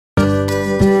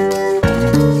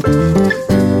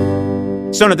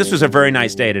Sona, this was a very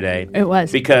nice day today. It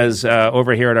was. Because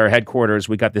over here at our headquarters,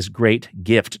 we got this great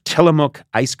gift, Tillamook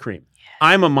ice cream.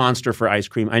 I'm a monster for ice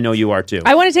cream. I know you are too.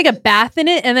 I want to take a bath in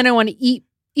it, and then I want to eat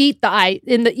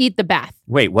the bath.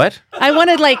 Wait, what? I want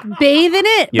to bathe in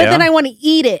it, Yeah. but then I want to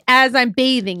eat it as I'm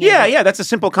bathing in it. Yeah, that's a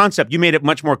simple concept. You made it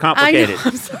much more complicated. I know,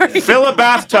 I'm sorry. Fill a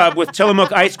bathtub with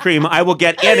Tillamook ice cream. I will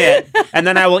get in it, and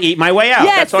then I will eat my way out.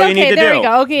 Yes, That's all you need to there do. we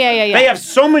go. Okay, yeah. They have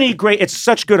so many great, it's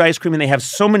such good ice cream, and they have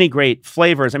so many great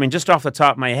flavors. I mean, just off the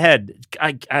top of my head,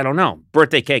 I don't know.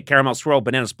 Birthday cake, caramel swirl,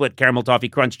 banana split, caramel toffee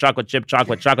crunch, chocolate chip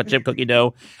cookie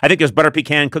dough. I think there's butter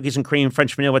pecan, cookies and cream,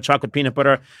 French vanilla, chocolate peanut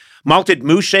butter. Malted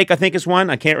Moose Shake, I think, is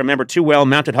one. I can't remember too well.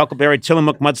 Mounted Huckleberry,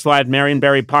 Tillamook Mudslide,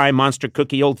 Marionberry Pie, Monster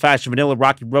Cookie, Old Fashioned Vanilla,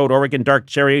 Rocky Road, Oregon Dark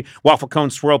Cherry, Waffle Cone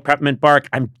Swirl, Peppermint Bark.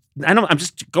 I'm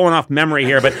just going off memory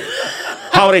here, but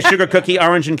Holiday Sugar Cookie,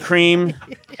 Orange and Cream.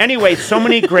 Anyway, so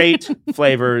many great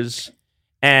flavors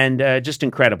and just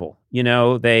incredible. You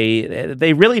know,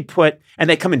 they really put, and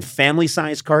they come in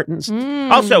family-sized cartons.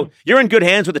 Also, you're in good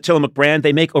hands with the Tillamook brand.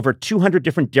 They make over 200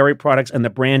 different dairy products, and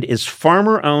the brand is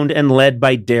farmer-owned and led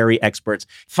by dairy experts.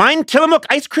 Find Tillamook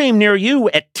ice cream near you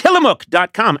at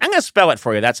tillamook.com. I'm going to spell it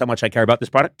for you. That's how much I care about this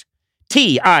product.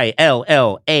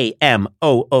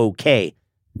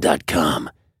 TILLAMOOK.com.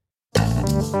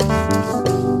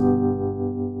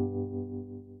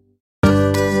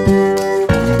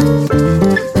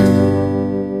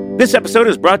 This episode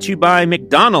is brought to you by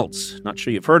McDonald's. Not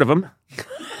sure you've heard of them.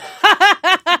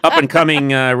 Up-and-coming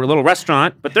little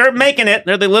restaurant, but they're making it.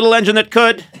 They're the little engine that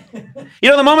could. You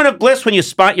know, the moment of bliss when you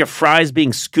spot your fries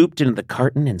being scooped into the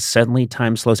carton and suddenly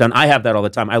time slows down. I have that all the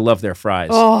time. I love their fries.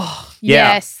 Oh,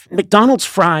 Yeah. yes. McDonald's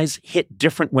fries hit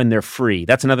different when they're free.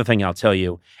 That's another thing I'll tell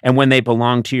you. And when they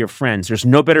belong to your friends. There's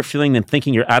no better feeling than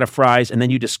thinking you're out of fries and then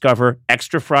you discover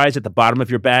extra fries at the bottom of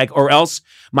your bag. Or else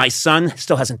my son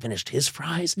still hasn't finished his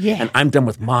fries. Yeah. And I'm done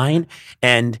with mine.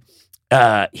 And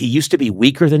he used to be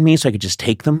weaker than me, so I could just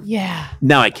take them. Yeah.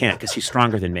 Now I can't because he's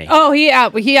stronger than me. Oh,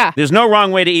 yeah. There's no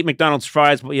wrong way to eat McDonald's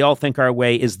fries, but we all think our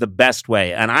way is the best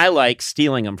way. And I like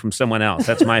stealing them from someone else.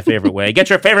 That's my favorite way. Get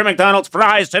your favorite McDonald's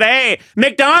fries today.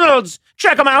 McDonald's!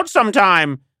 Check them out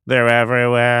sometime. They're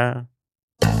everywhere.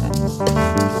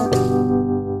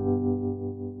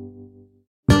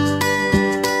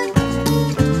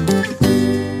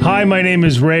 Hi, my name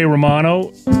is Ray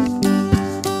Romano.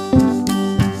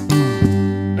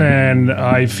 And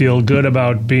I feel good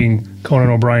about being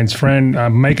Conan O'Brien's friend.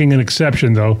 I'm making an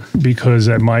exception, though, because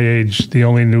at my age, the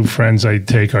only new friends I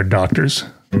take are doctors.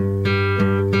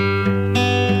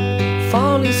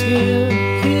 Fall is here,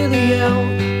 hear the yell,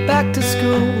 back to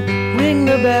school, ring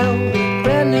the bell,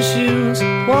 brand new shoes,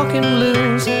 walking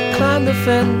blues, climb the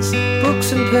fence,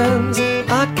 books and pens,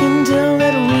 I can tell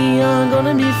that we are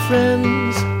gonna be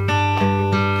friends.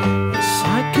 Yes,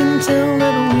 I can tell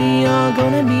that we are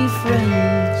gonna be friends.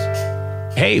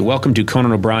 Hey, welcome to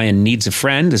Conan O'Brien Needs a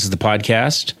Friend. This is the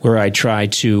podcast where I try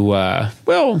to,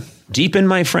 deepen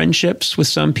my friendships with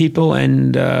some people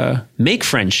and make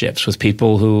friendships with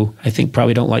people who I think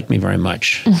probably don't like me very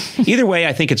much. Either way,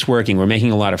 I think it's working. We're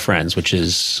making a lot of friends, which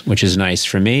is nice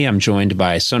for me. I'm joined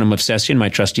by Sona Movsesian, my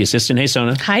trusty assistant. Hey,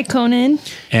 Sona. Hi, Conan.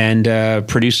 And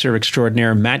producer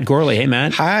extraordinaire Matt Gorley. Hey,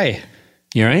 Matt. Hi.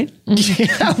 You all right?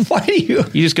 Yeah, why do you?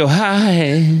 You just go,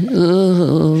 hi.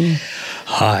 Ooh.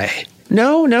 Hi.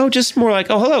 No, just more like,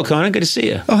 oh, hello, Conan. Good to see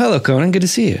you. Oh, hello, Conan. Good to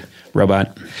see you.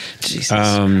 Robot. Jesus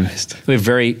Christ. We have a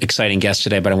very exciting guest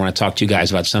today, but I want to talk to you guys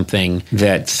about something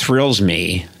that thrills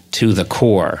me to the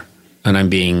core. And I'm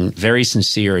being very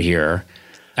sincere here.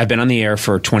 I've been on the air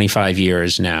for 25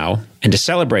 years now. And to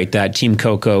celebrate that, Team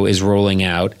Coco is rolling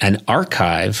out an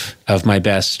archive of my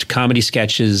best comedy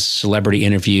sketches, celebrity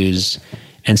interviews,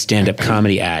 and stand-up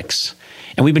comedy acts.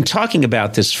 And we've been talking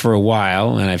about this for a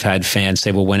while, and I've had fans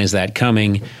say, well, when is that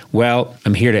coming? Well,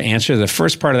 I'm here to answer the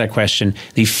first part of that question.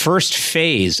 The first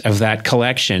phase of that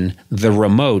collection, The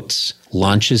Remotes,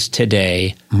 launches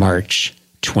today, March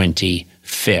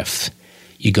 25th.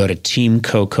 You go to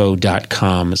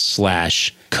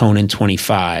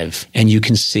teamcoco.com/Conan25, and you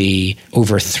can see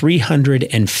over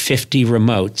 350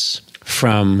 remotes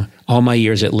from all my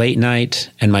years at late night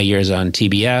and my years on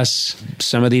TBS.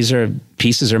 Some of these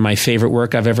pieces are my favorite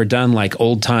work I've ever done, like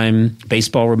old-time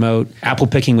baseball remote, apple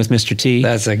picking with Mr. T.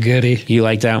 That's a goodie. You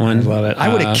like that one? I love it.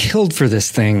 I would have killed for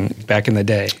this thing back in the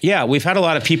day. Yeah, we've had a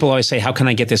lot of people always say, how can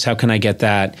I get this? How can I get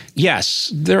that? Yes,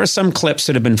 there are some clips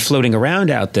that have been floating around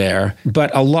out there,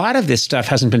 but a lot of this stuff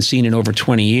hasn't been seen in over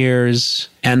 20 years.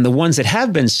 And the ones that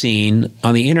have been seen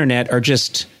on the internet are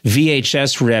just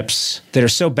VHS rips that are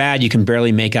so bad you can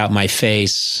barely make out my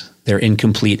face. They're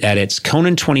incomplete edits.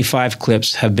 Conan 25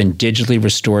 clips have been digitally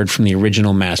restored from the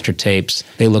original master tapes.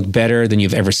 They look better than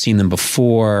you've ever seen them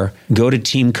before. Go to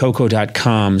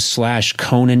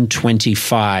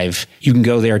teamcoco.com/Conan25. You can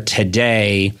go there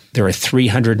today. There are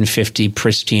 350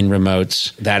 pristine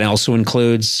remotes. That also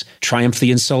includes Triumph the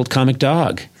Insult Comic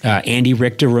Dog, Andy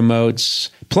Richter remotes.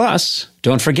 Plus,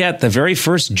 don't forget the very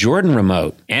first Jordan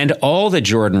remote, and all the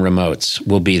Jordan remotes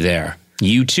will be there.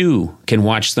 You too can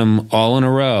watch them all in a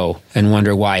row and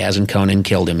wonder why hasn't Conan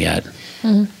killed him yet.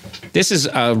 Mm-hmm. This is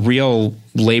a real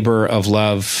labor of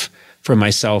love for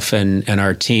myself and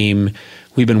our team.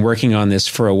 We've been working on this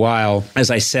for a while.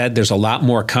 As I said, there's a lot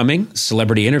more coming.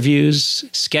 Celebrity interviews,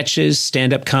 sketches,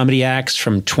 stand-up comedy acts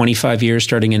from 25 years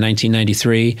starting in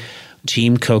 1993.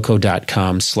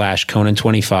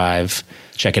 teamcoco.com/Conan25.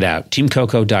 Check it out.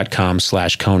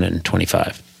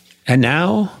 teamcoco.com/Conan25. And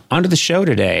now, onto the show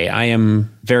today. I am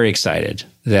very excited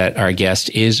that our guest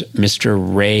is Mr.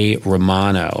 Ray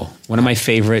Romano, one of my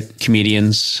favorite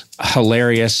comedians, a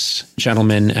hilarious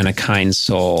gentleman and a kind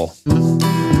soul.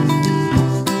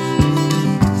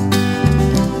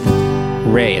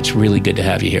 Ray, it's really good to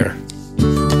have you here.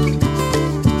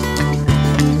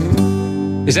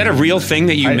 Is that a real thing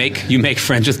that you make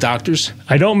friends with doctors?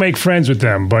 I don't make friends with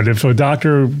them, but if a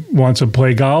doctor wants to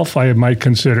play golf, I might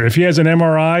consider. If he has an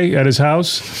MRI at his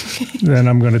house, then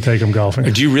I'm going to take him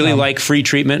golfing. Do you really like free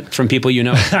treatment from people you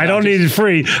know? I don't need it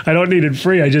free.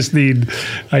 I just need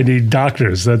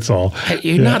doctors. That's all.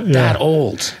 You're not that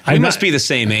old. We must be the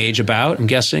same age about, I'm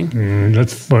guessing.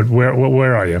 But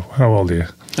where are you? How old are you?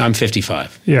 I'm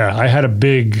 55. Yeah, I had a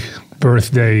big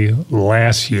birthday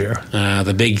last year.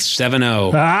 The big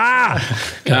 7-0.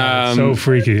 So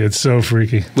freaky. It's so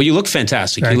freaky. Well, you look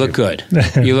fantastic. You look good.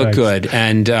 You look good.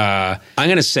 And I'm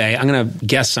going to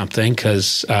guess something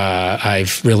because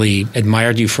I've really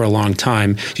admired you for a long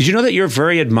time. Did you know that you're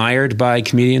very admired by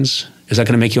comedians? Is that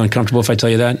going to make you uncomfortable if I tell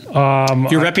you that?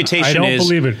 Your reputation is... I don't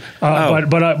believe it.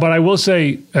 But I will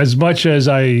say, as much as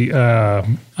I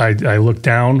look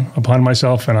down upon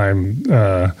myself and I'm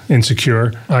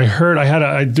insecure, I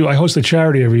host a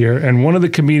charity every year, and one of the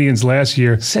comedians last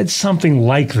year said something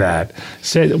like that.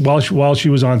 Said while she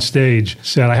was on stage,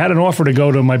 said, I had an offer to go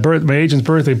to my agent's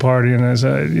birthday party, and I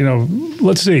said,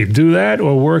 let's see, do that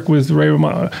or work with Ray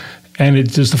Romano. And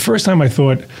it's just the first time I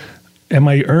thought, am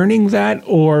I earning that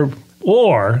or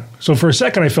so for a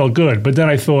second I felt good, but then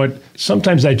I thought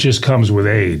sometimes that just comes with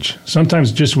age.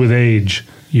 Sometimes just with age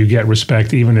you get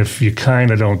respect even if you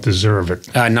kind of don't deserve it.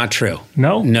 Not true.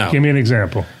 No? No. Give me an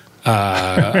example.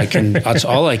 That's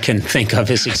all I can think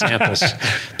of is examples.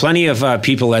 Plenty of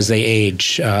people as they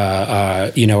age,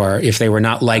 are if they were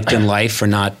not liked in life or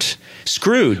not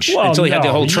Scrooge until he had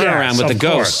the whole turnaround with the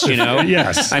ghosts.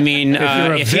 Yes. I mean,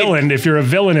 if you're a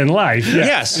villain in life,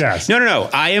 yes. No.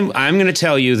 I'm going to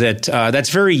tell you that that's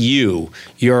very you.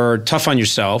 You're tough on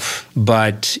yourself,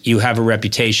 but you have a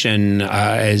reputation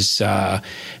as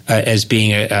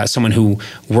being someone who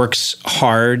works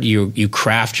hard. You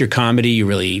craft your comedy. You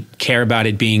really care about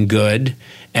it being good,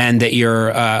 and that you're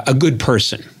a good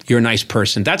person. You're a nice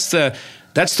person. That's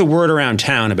the word around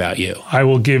town about you. I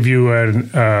will give you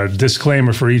a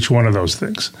disclaimer for each one of those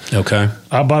things. Okay.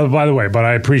 By the way, but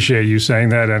I appreciate you saying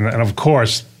that, and of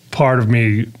course, part of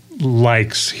me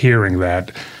likes hearing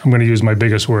that. I'm going to use my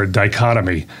biggest word,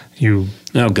 dichotomy. You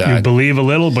believe a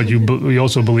little, but you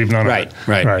also believe none of it.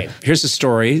 Right. Here's a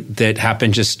story that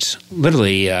happened just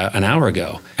literally an hour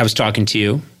ago. I was talking to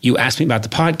you. You asked me about the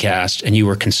podcast, and you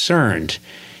were concerned,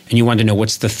 and you wanted to know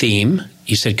what's the theme.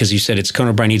 You said, because you said it's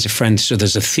Conan O'Brien Needs a Friend, so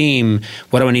there's a theme.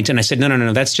 What do I need to? And I said,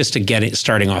 no, that's just a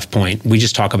starting off point. We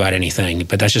just talk about anything,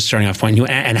 but that's just starting off point.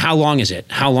 And how long is it?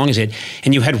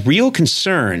 And you had real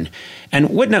concern. And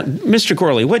Mr.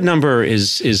 Gorley, what number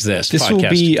is this This podcast? will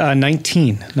be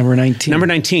 19, number 19. Number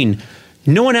 19.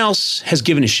 No one else has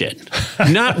given a shit.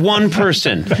 Not one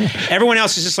person. Everyone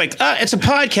else is just like, it's a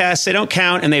podcast. They don't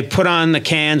count. And they put on the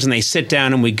cans and they sit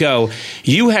down and we go.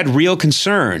 You had real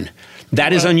concern.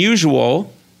 That is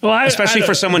unusual, especially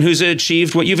for someone who's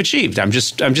achieved what you've achieved. I'm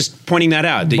just pointing that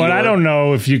out. But I don't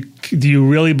know if do you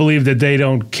really believe that they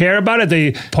don't care about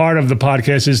it? Part of the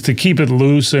podcast is to keep it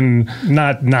loose and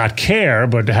not care,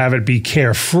 but to have it be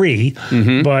carefree.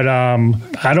 Mm-hmm. But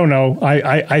I don't know.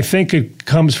 I think it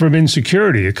comes from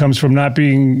insecurity. It comes from not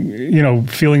being,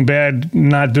 feeling bad,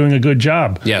 not doing a good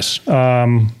job. Yes. I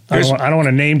don't want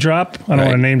to name drop. I don't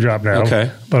want to name drop now.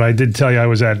 Okay. But I did tell you I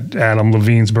was at Adam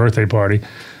Levine's birthday party.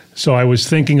 So I was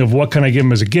thinking of what can I give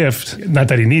him as a gift? Not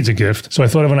that he needs a gift. So I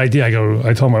thought of an idea.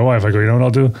 I told my wife, you know what I'll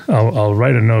do? I'll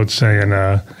write a note saying,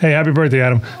 hey, happy birthday,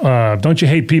 Adam. Don't you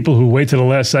hate people who wait to the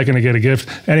last second to get a gift?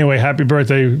 Anyway, happy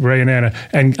birthday, Ray and Anna.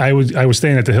 And I was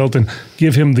staying at the Hilton.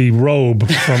 Give him the robe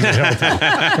from the Hilton.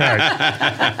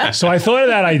 Right. So I thought of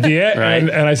that idea,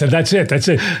 and I said, that's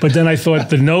it. But then I thought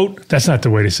the note, that's not the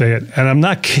way to say it. And I'm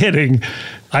not kidding.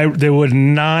 There were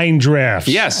 9 drafts.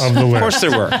 Yes, of the list. Of course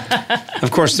there were.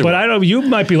 Of course there were. But I don't. You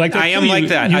might be like that. I am like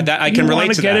that. I can relate to that. You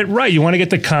want to get it right. You want to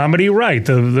get the comedy right,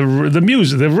 the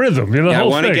music, the rhythm. You know, the whole I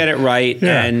want thing. to get it right.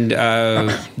 Yeah. And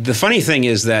the funny thing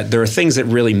is that there are things that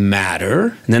really matter,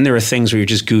 and then there are things where you're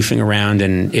just goofing around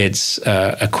and it's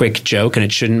a quick joke and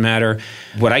it shouldn't matter.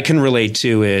 What I can relate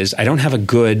to is I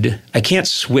can't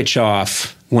switch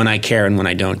off when I care and when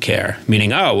I don't care.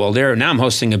 Meaning, now I'm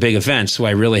hosting a big event, so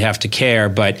I really have to care,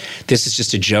 but this is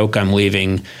just a joke I'm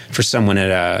leaving for someone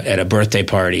at a birthday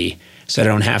party, so I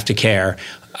don't have to care.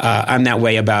 I'm that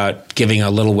way about giving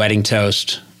a little wedding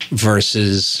toast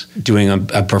versus doing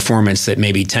a performance that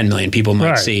maybe 10 million people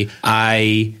might see.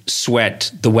 I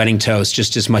sweat the wedding toast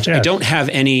just as much. Yes. I don't have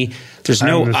any... There's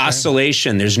no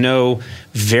oscillation. There's no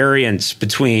variance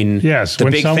between the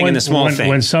big thing and the small thing.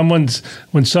 When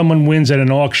someone wins at an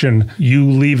auction,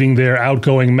 you leaving their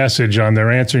outgoing message on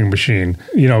their answering machine.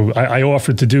 You know, I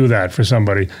offered to do that for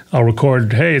somebody. I'll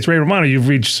record, hey, it's Ray Romano. You've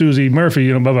reached Susie Murphy.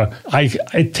 You know, blah, blah.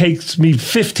 It takes me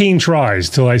 15 tries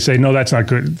till I say, no, that's not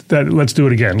good. Let's do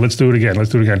it again. Let's do it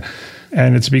again.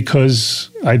 And it's because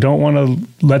I don't want to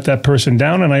let that person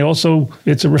down, and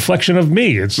it's a reflection of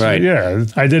me. It's right. Yeah.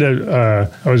 I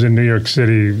was in New York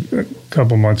City a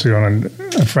couple months ago, and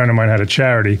a friend of mine had a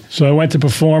charity. So I went to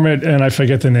perform it, and I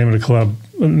forget the name of the club,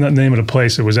 the name of the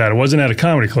place it was at. It wasn't at a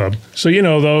comedy club. So you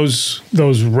know those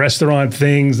restaurant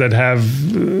things that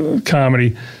have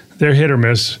comedy, they're hit or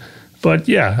miss. But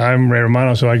yeah, I'm Ray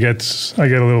Romano, so I get a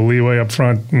little leeway up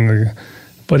front,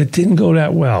 but it didn't go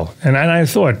that well. And I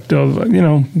thought,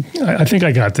 I think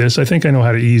I got this. I think I know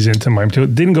how to ease into my material.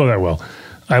 It didn't go that well.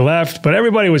 I left, but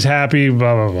everybody was happy,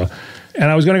 blah, blah, blah. And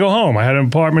I was going to go home. I had an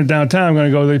apartment downtown. I'm going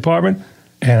to go to the apartment.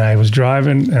 And I was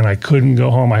driving, and I couldn't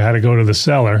go home. I had to go to the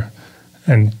cellar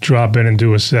and drop in and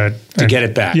do a set. To get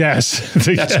it back. Yes.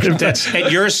 That's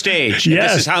at your stage.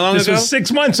 Yes. This is how long ago? This was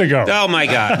 6 months ago. Oh, my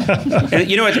God.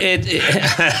 And you know what?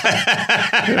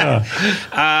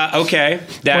 Okay.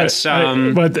 That's...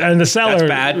 and the cellar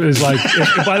is like...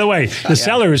 by the way, the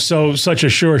cellar is such a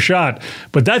sure shot,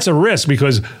 but that's a risk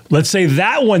because let's say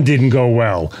that one didn't go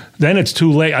well. Then it's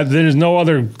too late. There's no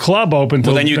other club open.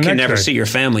 Well, then you can never see your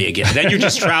family again. Then you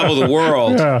just travel the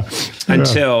world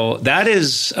until... That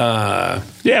is...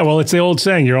 well, it's the old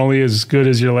saying, you're only as good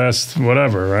as your last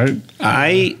whatever, right?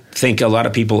 I think a lot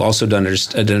of people also don't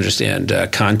understand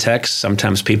context.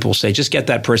 Sometimes people say, just get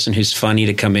that person who's funny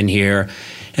to come in here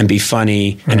and be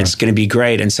funny, and it's going to be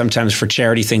great. And sometimes for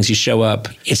charity things, you show up,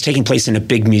 it's taking place in a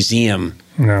big museum.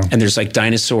 No. And there's like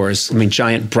dinosaurs,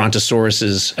 giant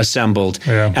brontosauruses assembled.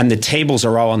 Yeah. And the tables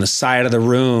are all on the side of the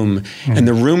room, and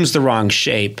the room's the wrong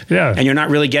shape. Yeah. And you're not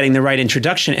really getting the right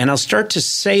introduction. And I'll start to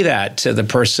say that to the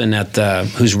person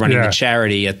who's running the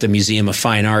charity at the Museum of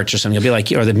Fine Arts or something. I'll be like,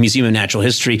 or the Museum of Natural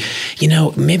History,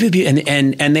 maybe,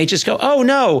 and they just go, oh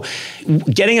no,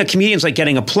 getting a comedian's like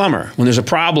getting a plumber. When there's a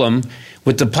problem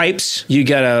with the pipes, you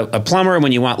get a plumber.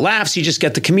 When you want laughs, you just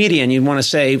get the comedian. You want to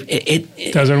say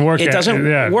it doesn't work. It doesn't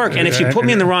work. And if you put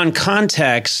me in the wrong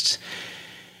context,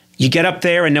 you get up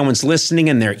there and no one's listening,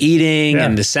 and they're eating,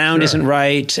 and the sound isn't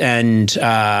right, and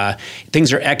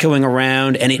things are echoing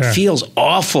around, and it feels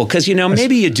awful because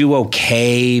maybe you do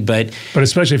okay, but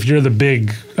especially if you're the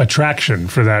big attraction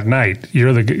for that night,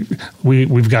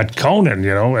 we've got Conan,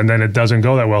 and then it doesn't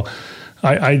go that well.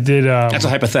 I did. That's a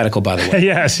hypothetical, by the way.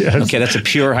 Yes. Okay, that's a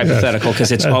pure hypothetical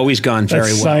because it's always gone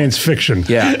very well. Science fiction.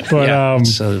 Yeah. But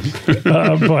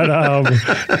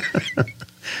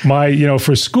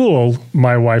for school,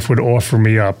 my wife would offer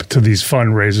me up to these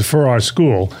fundraisers for our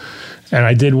school, and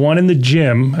I did one in the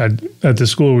gym at the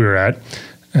school we were at,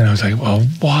 and I was like, well,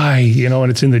 why?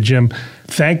 And it's in the gym.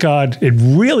 Thank God it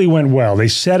really went well. They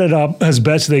set it up as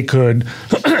best they could,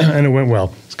 and it went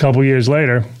well. A couple years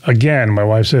later, again, my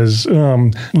wife says,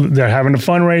 they're having a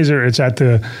fundraiser. It's at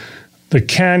the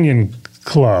Canyon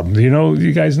Club.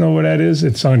 You guys know where that is?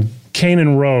 It's on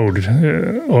Canaan Road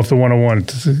off the 101.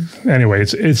 Anyway,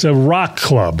 it's a rock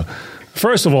club.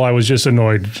 First of all, I was just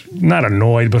annoyed. Not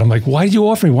annoyed, but I'm like, why did you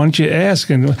offer me? Why don't you ask?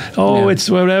 And it's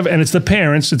whatever. And it's the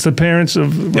parents. It's the parents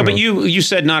of. No, but you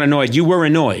said not annoyed. You were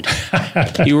annoyed.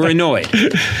 You were annoyed.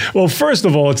 Well, first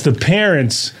of all, it's the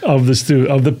parents of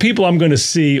the people I'm going to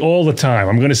see all the time.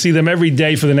 I'm going to see them every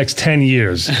day for the next 10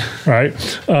 years, right?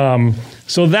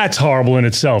 So that's horrible in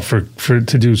itself for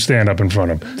to do stand-up in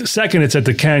front of. Second, it's at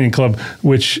the Canyon Club,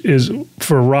 which is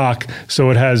for rock.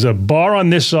 So it has a bar on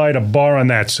this side, a bar on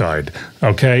that side,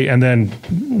 okay? And then,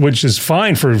 which is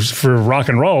fine for rock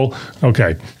and roll,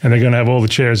 okay? And they're going to have all the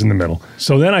chairs in the middle.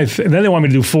 So then then they want me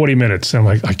to do 40 minutes. I'm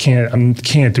like, I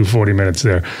can't do 40 minutes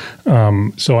there.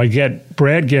 So I get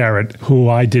Brad Garrett, who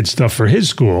I did stuff for his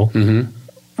school. Mm-hmm.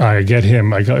 I get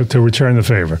him. I go to return the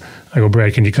favor. I go,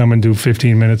 Brad, can you come and do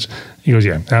 15 minutes? He goes,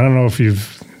 yeah. I don't know if do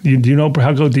you know,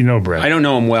 how good do you know Brad? I don't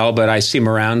know him well, but I see him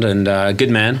around, and good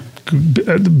man.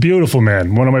 Beautiful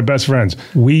man, one of my best friends.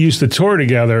 We used to tour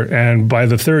together, and by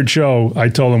the third show, I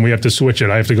told him we have to switch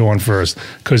it. I have to go on first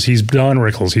because he's Don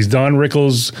Rickles. He's Don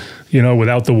Rickles,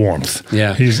 without the warmth.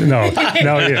 Yeah. He is. He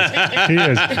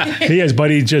is,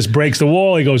 but he just breaks the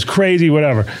wall. He goes crazy,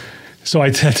 whatever. So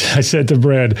I said to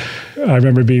Brad, I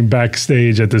remember being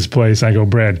backstage at this place. I go,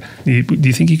 Brad, do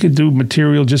you think you could do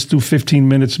material, just do 15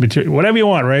 minutes material? Whatever you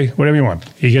want, Ray, whatever you want.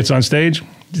 He gets on stage,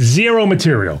 zero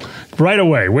material. Right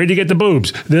away. Where'd you get the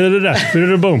boobs?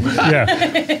 Boom. Yeah.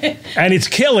 And it's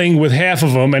killing with half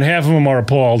of them, and half of them are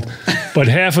appalled. But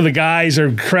half of the guys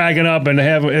are cracking up,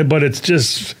 but it's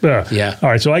just, Yeah. All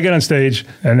right, so I get on stage,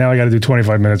 and now I got to do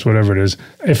 25 minutes, whatever it is.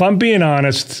 If I'm being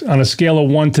honest, on a scale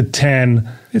of 1 to 10,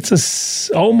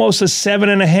 it's almost a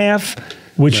 7.5,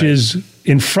 which is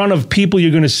in front of people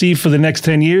you're going to see for the next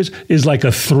 10 years is like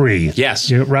a 3.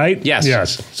 Yes. Right?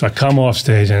 Yes. So I come off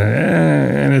stage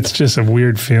and it's just a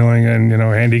weird feeling. And,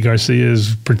 Andy Garcia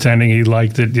is pretending he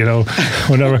liked it,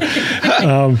 whatever.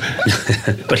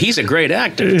 But he's a great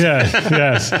actor.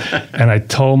 Yes. And I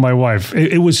told my wife,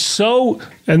 it was so,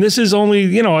 and this is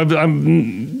only,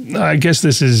 I guess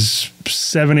this is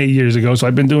 7-8 years ago. So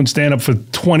I've been doing stand-up for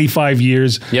 25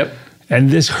 years. Yep. And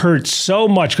this hurts so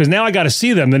much because now I got to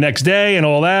see them the next day and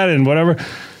all that and whatever.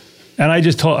 And I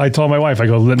told my wife, I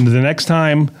go, the next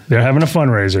time they're having a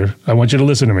fundraiser, I want you to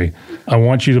listen to me. I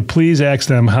want you to please ask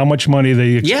them how much money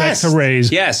they expect to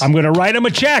raise. Yes. I'm going to write them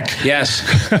a check. Yes.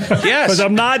 Yes. Because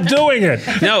I'm not doing it.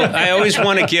 No, I always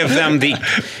want to give them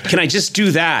can I just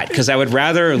do that? Because I would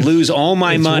rather lose all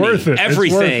my money, worth it.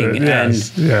 everything.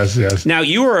 It's worth it. Yes. Now,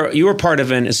 you were part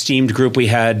of an esteemed group. We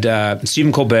had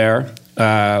Stephen Colbert.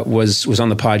 Was on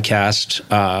the podcast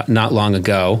not long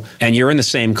ago, and you're in the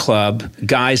same club.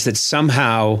 Guys that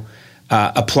somehow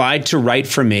applied to write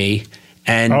for me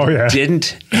and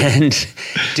didn't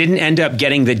end up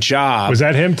getting the job. Was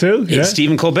that him too? It's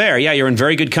Stephen Colbert. Yeah, you're in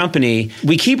very good company.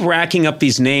 We keep racking up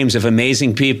these names of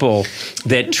amazing people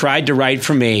that tried to write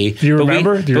for me. Do you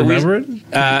remember? Do you remember it?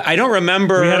 I don't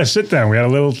remember. We had a sit down. We had a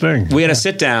little thing. We had a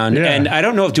sit down, and I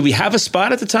don't know. Do we have a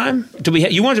spot at the time?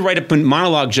 You wanted to write up a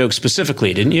monologue joke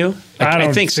specifically, didn't you? I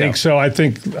don't think so. I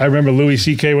remember Louis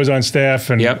C.K. was on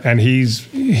staff, and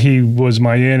he was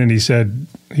my in, and he said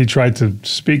he tried to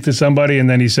speak to somebody, and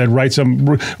then he said write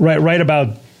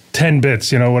about 10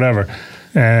 bits, whatever.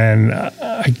 And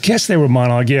I guess they were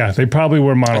monologue. Yeah, they probably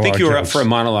were monologue. I think you were jokes. up for a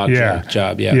monologue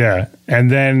job. Yeah. Yeah. And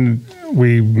then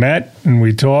we met and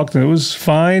we talked, and it was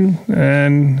fine.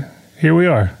 And here we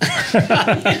are.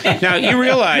 Now, you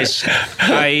realize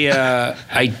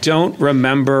I don't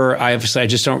remember. I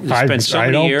just don't spend so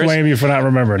many years. I don't blame you for not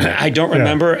remembering that. I don't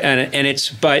remember,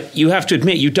 but you have to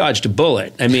admit, you dodged a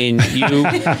bullet. I mean, and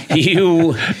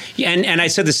I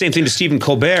said the same thing to Stephen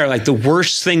Colbert. Like, the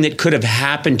worst thing that could have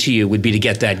happened to you would be to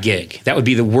get that gig. That would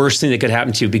be the worst thing that could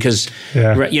happen to you because,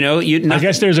 I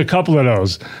guess there's a couple of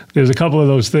those. There's a couple of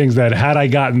those things that had I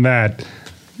gotten that,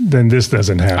 then this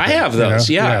doesn't happen. I have those,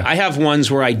 yeah. I have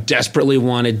ones where I desperately.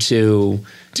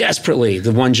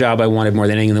 The one job I wanted more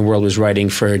than anything in the world was writing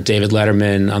for David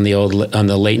Letterman on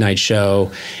the late night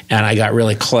show, and I got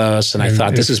really close, and I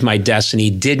thought this is my destiny.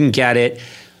 Didn't get it.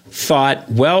 Thought,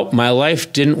 well, my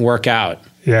life didn't work out.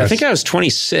 Yes. I think I was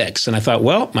 26, and I thought,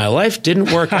 well, my life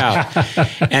didn't work out.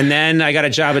 And then I got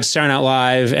a job at Saturday Night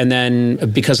Live, and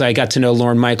then because I got to know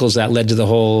Lorne Michaels, that led to the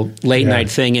whole late night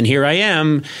thing, and here I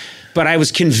am. But I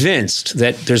was convinced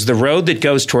that there's the road that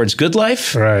goes towards good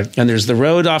life, right, and there's the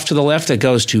road off to the left that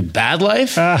goes to bad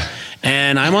life.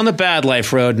 And I'm on the bad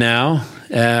life road now.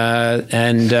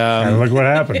 And look what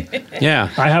happened. Yeah.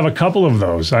 I have a couple of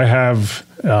those. I have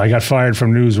I got fired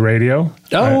from News Radio.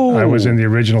 Oh. I was in the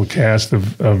original cast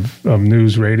of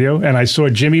News Radio, and I saw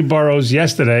Jimmy Burrows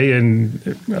yesterday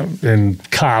in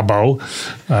Cabo.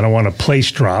 I don't want to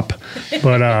place drop,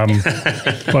 but I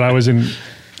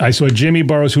saw Jimmy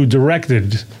Burrows, who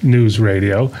directed News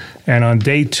Radio, and on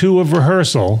day 2 of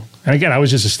rehearsal, and again, I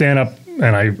was just a stand-up,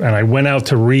 and I went out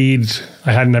to read.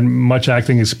 I hadn't had much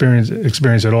acting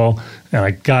experience at all, and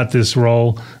I got this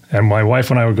role. And my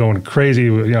wife and I were going crazy.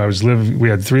 We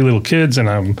had 3 little kids, and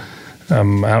I'm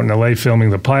out in LA filming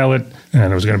the pilot, and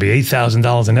it was going to be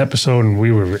 $8,000 an episode, and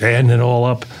we were adding it all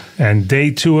up. And day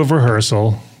 2 of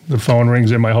rehearsal, the phone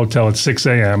rings in my hotel at 6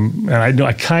 a.m., and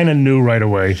I kind of knew right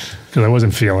away, because I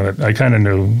wasn't feeling it. I kind of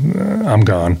knew I'm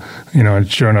gone,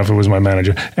 and sure enough, it was my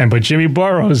manager. But Jimmy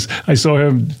Burrows, I saw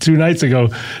him 2 nights ago,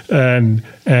 and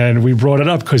we brought it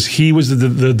up because he was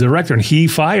the director, and he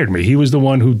fired me. He was the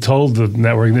one who told the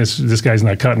network, this guy's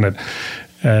not cutting it.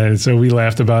 And so we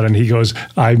laughed about it, and he goes,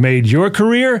 I made your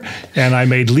career, and I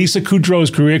made Lisa Kudrow's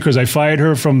career because I fired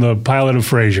her from the pilot of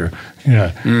Frasier.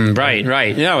 Yeah.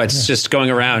 Right. No, it's just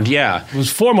going around, yeah. It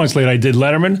was 4 months later I did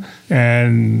Letterman,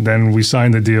 and then we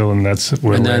signed the deal, and that's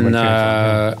where Raymond came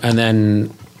from. And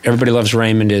then Everybody Loves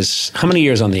Raymond is, how many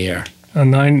years on the air?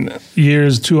 9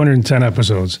 years, 210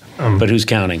 episodes. But who's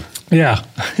counting? Yeah.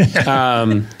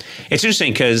 It's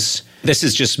interesting because this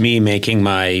is just me making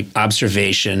my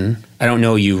observation. I don't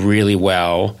know you really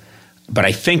well, but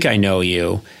I think I know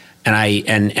you. And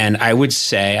I would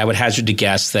say, I would hazard to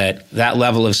guess that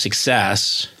level of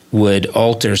success would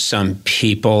alter some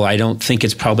people. I don't think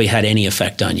it's probably had any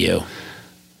effect on you.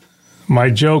 My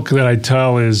joke that I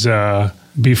tell is,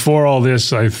 before all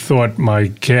this, I thought my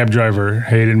cab driver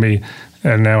hated me.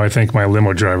 And now I think my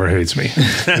limo driver hates me.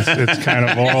 It's kind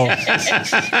of all.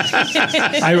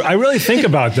 I really think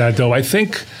about that, though. I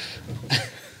think,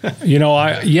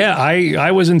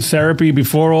 I was in therapy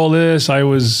before all this. I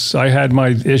had my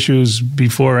issues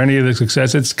before any of the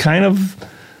success. It's kind of,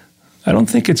 I don't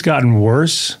think it's gotten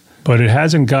worse, but it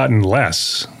hasn't gotten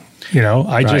less.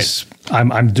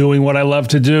 I'm doing what I love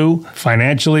to do.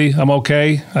 Financially, I'm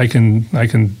okay. I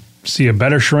can see a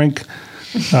better shrink,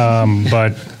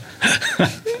 but.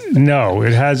 No,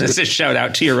 it has. This is a shout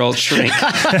out to your old shrink.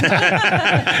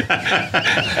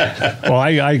 Well,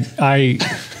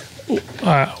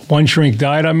 one shrink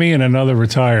died on me and another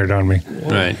retired on me.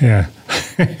 Right. Yeah.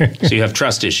 So you have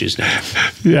trust issues now.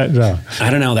 Yeah. No.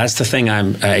 I don't know. That's the thing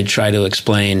I try to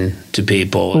explain to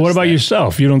people. Well, what about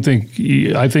yourself? You don't think?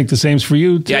 I think the same's for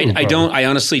you too. Yeah, I don't. I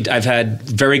honestly, I've had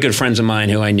very good friends of mine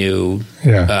who I knew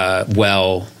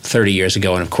well 30 years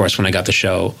ago, and of course, when I got the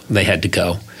show, they had to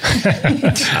go.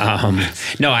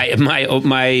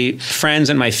 My friends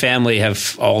and my family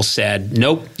have all said,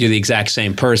 nope, you're the exact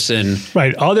same person.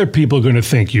 Right. Other people are going to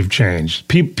think you've changed.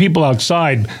 People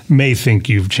outside may think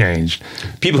you've changed.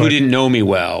 People who didn't know me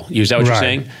well. Is that what you're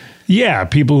saying? Yeah,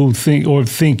 people who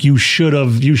think you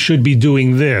should be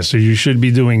doing this or you should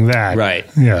be doing that. Right.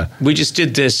 Yeah. We just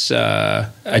did this.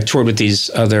 I toured with these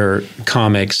other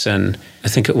comics, and I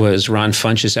think it was Ron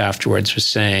Funches afterwards was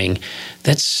saying,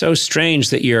 "That's so strange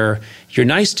that you're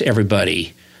nice to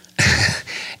everybody."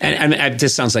 And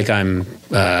this sounds like I'm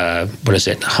what is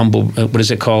it? Humble? What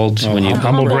is it called when you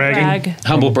humble bragging?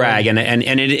 Humble brag, and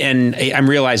I'm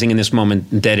realizing in this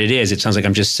moment that it is. It sounds like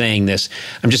I'm just saying this.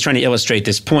 I'm just trying to illustrate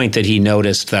this point that he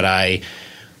noticed that I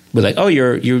was like, oh,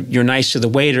 you're nice to the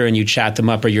waiter and you chat them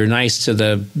up, or you're nice to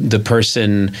the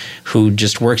person who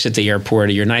just works at the airport,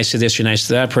 or you're nice to this, you're nice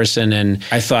to that person. And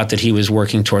I thought that he was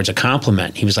working towards a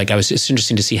compliment. He was like, it's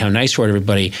interesting to see how nice you are to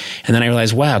everybody. And then I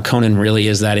realized, wow, Conan really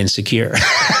is that insecure.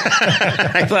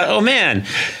 I thought, oh man,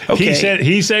 okay.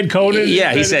 He said Conan.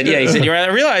 Yeah, he said. I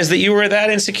realized that you were that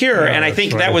insecure, and I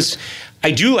think that was.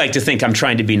 I do like to think I'm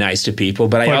trying to be nice to people,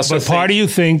 but I also. But part of you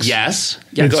thinks. Yes.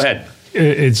 Yeah. Go ahead.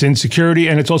 It's insecurity,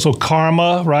 and it's also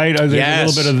karma, right? There's a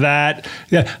little bit of that.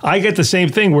 Yeah, I get the same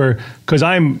thing because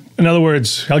in other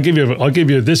words, I'll give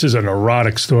you. This is an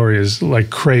erotic story, is like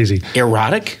crazy.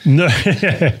 Erotic? No,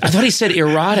 I thought he said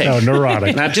erotic. No,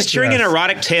 neurotic. Now, just hearing an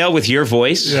erotic tale with your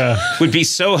voice would be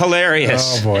so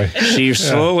hilarious. Oh boy! She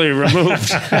slowly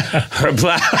removed her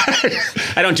blouse.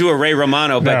 I don't do a Ray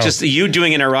Romano, but just you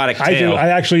doing an erotic tale. I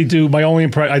actually do my only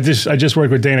impression. I just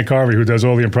work with Dana Carvey, who does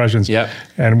all the impressions. Yep.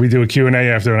 And we do a Q&A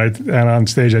after, and on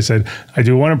stage I said, I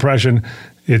do one impression.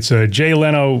 It's Jay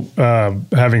Leno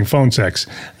having phone sex.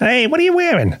 Hey, what are you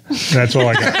wearing? That's all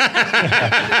I got.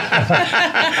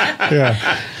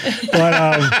 Yeah.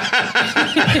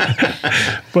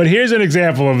 But here's an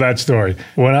example of that story.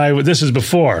 This is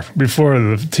before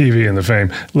the TV and the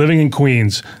fame. Living in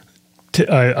Queens,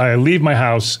 I leave my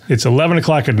house. It's 11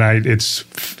 o'clock at night. It's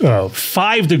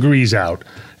 5 degrees out.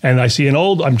 And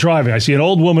I'm driving. I see an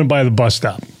old woman by the bus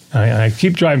stop. I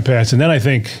keep driving past, and then I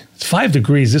think, it's 5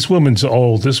 degrees. This woman's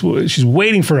old. She's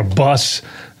waiting for a bus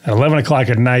at 11 o'clock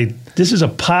at night. This is a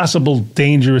possible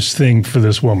dangerous thing for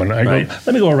this woman. I go,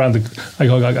 let me go around I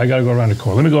got to go around the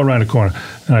corner. Let me go around the corner.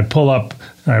 And I pull up,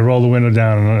 and I roll the window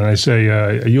down, and I say,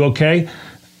 are you okay?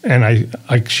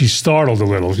 And she's startled a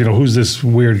little. Who's this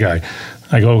weird guy?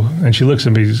 I go, and she looks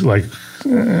at me like,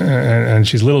 and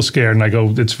she's a little scared. And I go,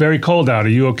 it's very cold out. Are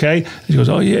you okay? And she goes,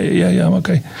 oh, yeah, I'm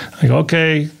okay. I go,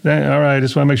 okay, all right,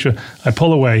 just want to make sure. I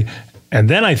pull away. And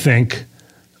then I think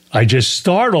I just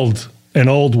startled an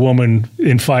old woman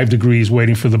in 5 degrees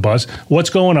waiting for the bus.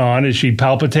 What's going on? Is she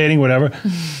palpitating, whatever?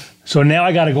 So now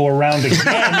I got to go around again.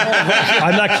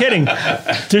 I'm not kidding.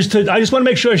 I just want to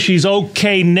make sure she's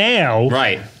okay now.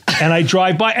 Right. And I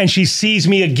drive by, and she sees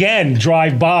me again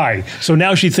drive by. So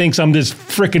now she thinks I'm this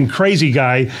freaking crazy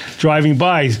guy driving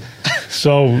by.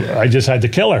 So I just had to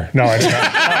kill her. No, I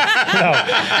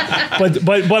didn't.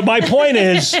 No. But my point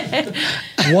is,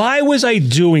 why was I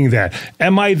doing that?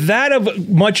 Am I that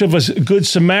much of a good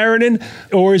Samaritan,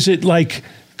 or is it like?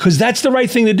 Because that's the right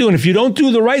thing to do. And if you don't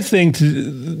do the right thing,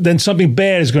 then something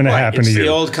bad is going to happen to you. It's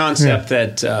the old concept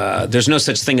that there's no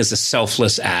such thing as a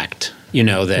selfless act.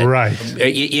 That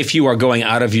if you are going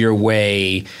out of your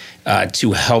way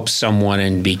to help someone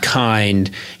and be kind,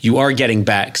 you are getting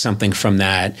back something from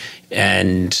that.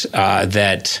 And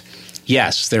that,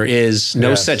 yes, there is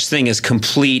no such thing as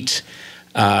complete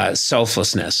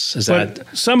selflessness.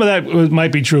 Some of that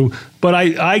might be true, but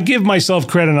I give myself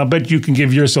credit, and I'll bet you can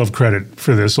give yourself credit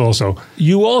for this also.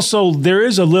 There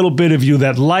is a little bit of you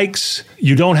that likes,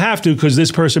 you don't have to because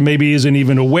this person maybe isn't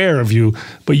even aware of you,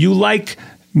 but you like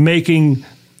making,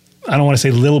 I don't want to say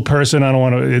little person,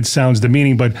 it sounds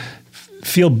demeaning, but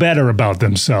feel better about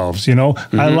themselves,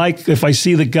 Mm-hmm. I like if I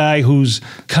see the guy who's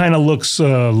kind of looks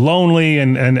lonely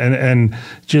and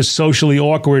just socially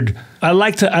awkward. I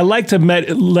like to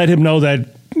let him know that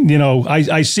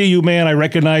I see you, man. I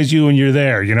recognize you, and you're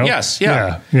there. Yes,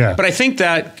 yeah. But I think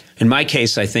that in my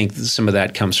case, I think some of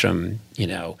that comes from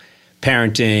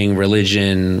parenting,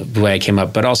 religion, the way I came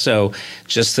up, but also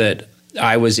just that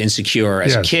I was insecure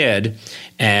as a kid,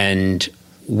 and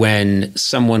when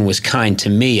someone was kind to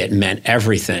me, it meant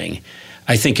everything.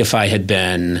 I think if I had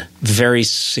been very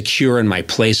secure in my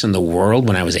place in the world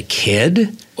when I was a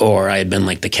kid, or I had been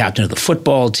like the captain of the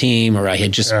football team, or I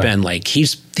had just been like,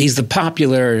 he's the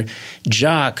popular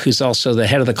jock who's also the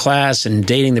head of the class and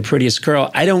dating the prettiest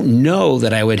girl, I don't know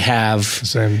that I would have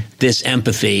this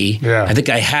empathy. Yeah. I think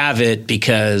I have it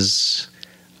because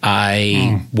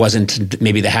I wasn't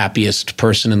maybe the happiest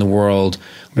person in the world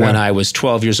when I was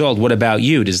 12 years old. What about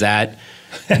you? Does that,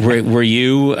 were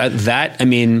you that? I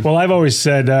mean, well, I've always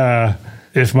said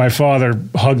if my father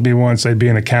hugged me once, I'd be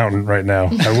an accountant right now.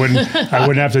 I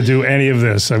wouldn't have to do any of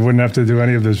this. I wouldn't have to do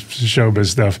any of this showbiz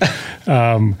stuff.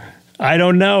 I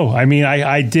don't know. I mean,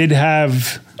 I did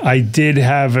have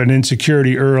an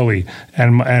insecurity early,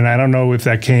 and I don't know if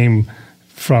that came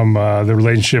from the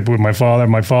relationship with my father.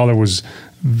 My father was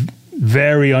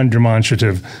very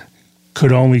undemonstrative,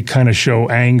 could only kind of show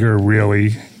anger,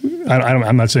 really.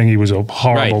 I'm not saying he was a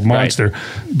horrible monster,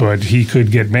 but he could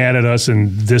get mad at us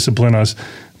and discipline us,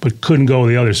 but couldn't go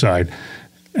the other side.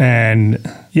 And,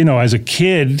 as a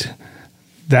kid,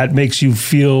 that makes you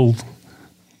feel,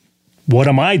 what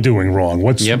am I doing wrong?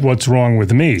 What's wrong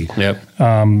with me?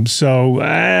 Yep. So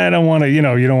I don't want to, you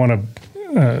don't want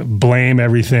to blame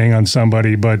everything on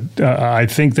somebody, but I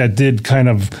think that did kind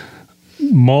of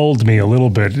mold me a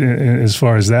little bit as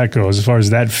far as that goes, as far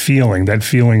as that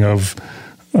feeling of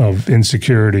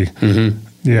insecurity. Mm-hmm.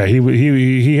 Yeah,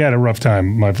 he had a rough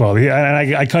time, my father.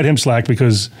 I cut him slack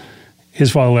because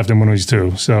his father left him when he was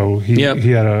 2, so he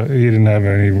didn't have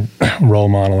any role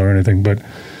model or anything. But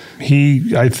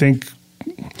I think,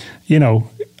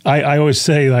 I always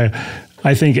say that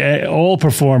I think all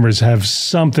performers have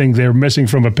something they're missing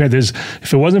from a parent.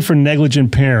 If it wasn't for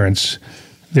negligent parents,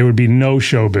 there would be no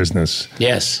show business.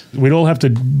 Yes. We'd all have to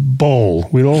bowl.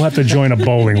 We'd all have to join a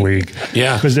bowling league.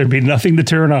 Yeah. Because there'd be nothing to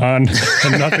turn on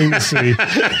and nothing to see.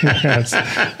 Yes.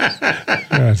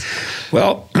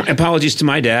 Well, apologies to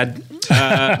my dad.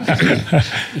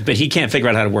 But he can't figure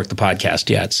out how to work the podcast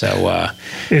yet. So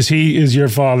is your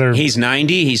father? He's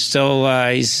 90. He's still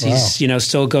he's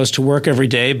still goes to work every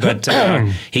day, but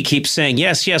he keeps saying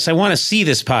yes, I want to see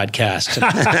this podcast.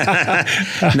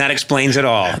 And that explains it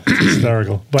all.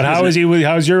 Hysterical. But how's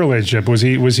your relationship? Was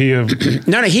he a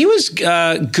No, he was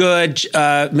good.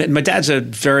 My dad's a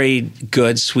very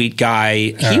good, sweet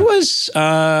guy. He was.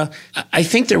 I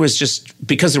think there was just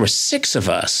because there were 6 of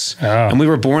us, and we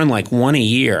were born like one a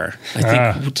year.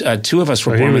 I think 2 of us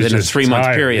were born within a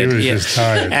 3-month period. He was just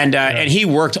tired. And he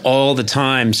worked all the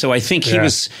time. So I think he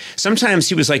was. Sometimes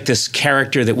he was like this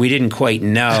character that we didn't quite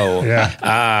know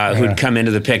who'd come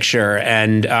into the picture,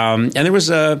 and there was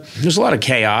a lot of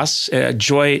chaos,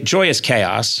 joyous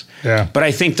chaos. Yeah. But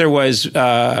I think there was.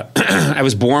 I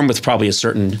was born with probably a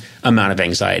certain amount of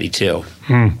anxiety too.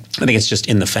 I think it's just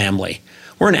in the family.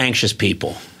 We're an anxious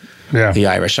people. Yeah. The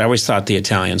Irish. I always thought the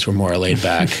Italians were more laid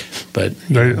back, but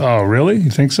oh, really?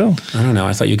 You think so? I don't know.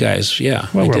 I thought you guys, Well,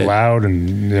 we're did. Loud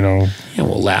and Yeah,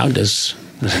 well, loud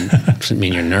doesn't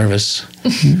mean you're nervous.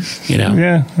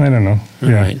 Yeah, I don't know.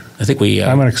 Right. I think we.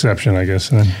 I'm an exception, I guess.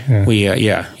 Then.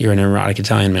 Yeah. You're an erotic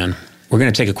Italian man. We're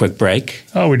going to take a quick break.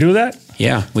 Oh, we do that?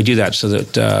 Yeah, we do that so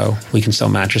that we can sell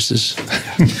mattresses.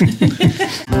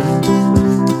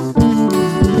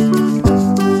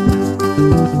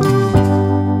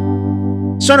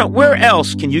 Sona, where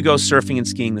else can you go surfing and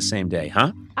skiing the same day,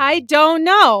 huh? I don't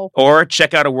know. Or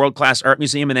check out a world-class art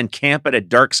museum and then camp at a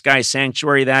dark sky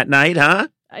sanctuary that night, huh?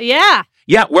 Yeah.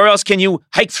 Yeah, where else can you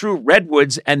hike through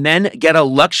redwoods and then get a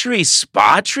luxury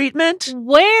spa treatment?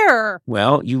 Where?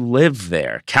 Well, you live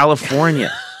there.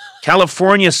 California.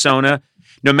 California, Sona.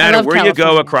 No matter where you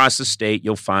go across the state,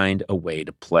 you'll find a way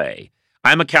to play.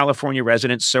 I'm a California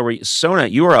resident, so Sona,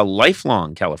 you are a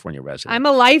lifelong California resident. I'm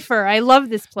a lifer. I love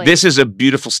this place. This is a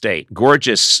beautiful state.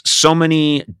 Gorgeous. So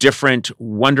many different,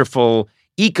 wonderful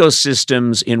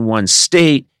ecosystems in one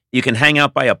state. You can hang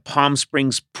out by a Palm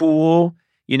Springs pool.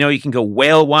 You can go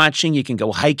whale watching. You can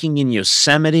go hiking in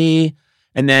Yosemite.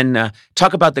 And then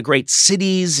talk about the great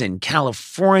cities in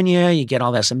California. You get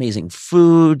all this amazing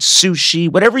food,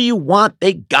 sushi, whatever you want,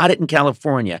 they got it in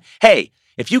California. Hey,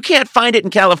 if you can't find it in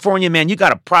California, man, you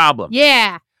got a problem.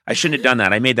 Yeah. I shouldn't have done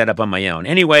that. I made that up on my own.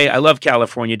 Anyway, I love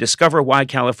California. Discover why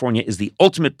California is the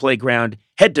ultimate playground.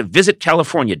 Head to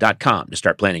visitcalifornia.com to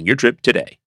start planning your trip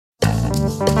today.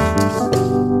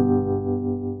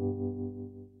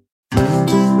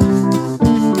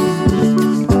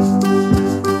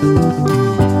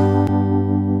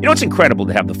 It's incredible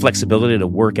to have the flexibility to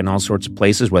work in all sorts of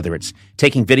places, whether it's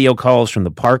taking video calls from the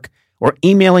park or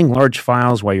emailing large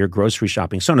files while you're grocery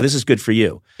shopping. Sona, this is good for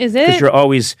you. Is it? Because you're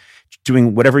always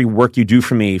doing whatever work you do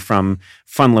for me from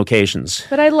fun locations.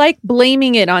 But I like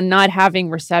blaming it on not having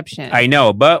reception. I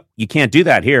know, but you can't do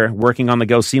that here. Working on the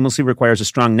go seamlessly requires a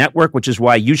strong network, which is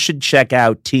why you should check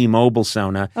out T-Mobile,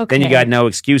 Sona. Okay. Then you got no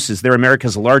excuses. They're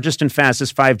America's largest and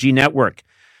fastest 5G network.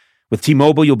 With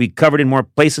T-Mobile, you'll be covered in more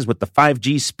places with the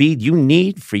 5G speed you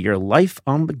need for your life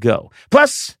on the go.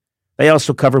 Plus, they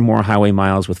also cover more highway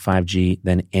miles with 5G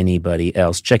than anybody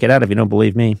else. Check it out if you don't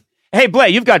believe me. Hey, Blay,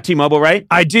 you've got T-Mobile, right?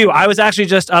 I do. I was actually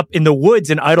just up in the woods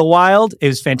in Idlewild. It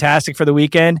was fantastic for the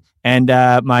weekend, and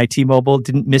my T-Mobile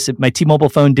didn't miss it. My T-Mobile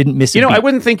phone didn't miss it. I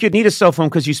wouldn't think you'd need a cell phone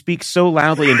because you speak so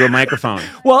loudly into a microphone.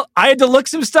 Well, I had to look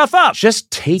some stuff up.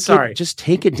 Just take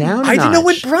it down. I didn't know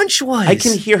when brunch was. I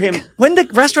can hear him when the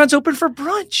restaurant's open for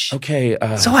brunch. Okay.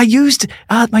 So I used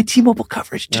my T-Mobile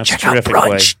coverage to check out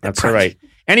brunch. That's all right.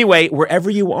 Anyway, wherever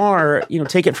you are,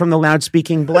 take it from the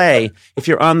loud-speaking Blay. If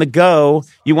you're on the go,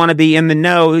 you want to be in the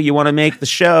know, you want to make the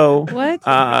show. What?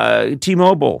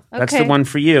 T-Mobile. Okay. That's the one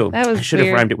for you. That was I should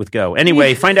have rhymed it with go.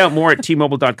 Anyway, find out more at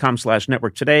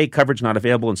T-Mobile.com/network today. Coverage not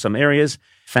available in some areas.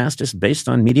 Fastest based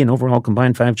on median overall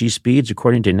combined 5G speeds,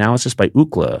 according to analysis by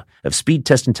Ookla of Speed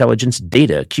Test Intelligence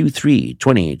data Q3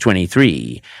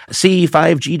 2023. See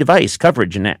 5G device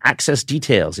coverage and access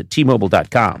details at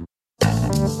T-Mobile.com.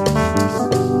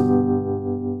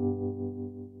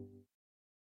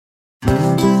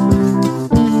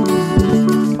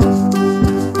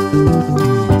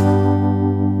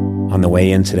 On the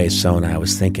way in today, Sona, I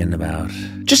was thinking about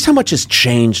just how much has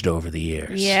changed over the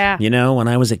years. Yeah. When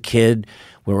I was a kid,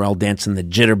 we were all dancing the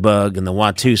jitterbug and the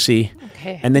Watusi.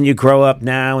 Okay. And then you grow up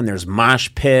now and there's mosh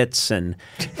pits and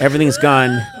everything's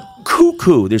gone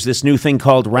cuckoo. There's this new thing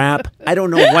called rap. I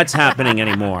don't know what's happening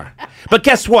anymore. But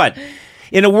guess what?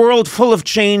 In a world full of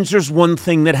change, there's one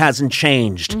thing that hasn't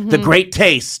changed. Mm-hmm. The great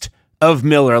taste of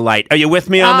Miller Lite. Are you with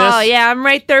me on this? Oh, yeah, I'm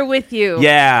right there with you.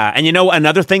 Yeah. And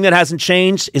another thing that hasn't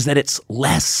changed is that it's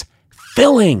less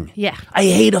filling. Yeah. I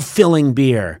hate a filling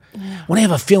beer. When I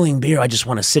have a filling beer, I just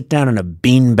want to sit down in a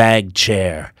beanbag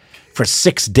chair for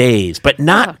 6 days, but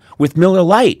not with Miller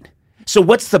Lite. So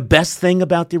what's the best thing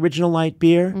about the original light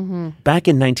beer? Back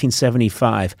in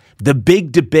 1975, the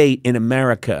big debate in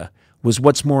America was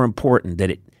what's more important,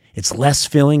 that it's less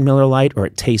filling, Miller Lite, or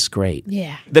it tastes great.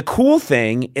 Yeah. The cool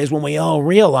thing is when we all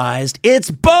realized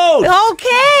it's both.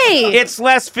 Okay. It's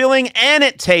less filling and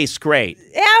it tastes great.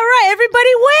 Yeah, right. Everybody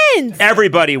wins.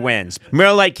 Everybody wins.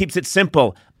 Miller Lite keeps it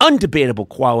simple. Undebatable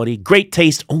quality, great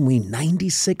taste, only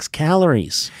 96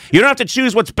 calories. You don't have to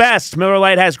choose what's best. Miller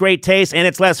Lite has great taste and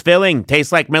it's less filling.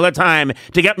 Tastes like Miller time.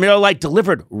 To get Miller Lite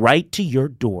delivered right to your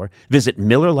door, visit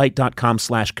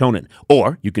MillerLite.com/Conan.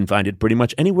 Or you can find it pretty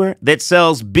much anywhere that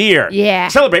sells beer. Yeah.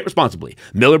 Celebrate responsibly.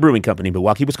 Miller Brewing Company,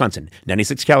 Milwaukee, Wisconsin.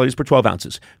 96 calories per 12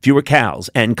 ounces. Fewer calories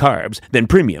and carbs than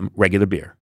premium regular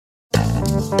beer.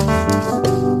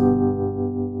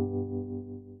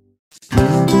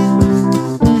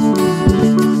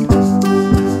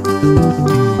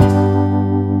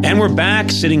 And we're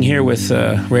back sitting here with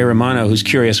Ray Romano, who's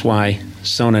curious why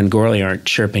Sona and Gorley aren't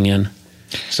chirping in.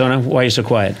 Sona, why are you so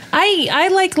quiet? I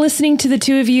like listening to the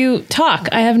two of you talk.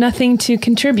 I have nothing to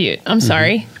contribute. I'm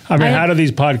sorry. I mean, how do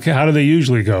these podcasts? How do they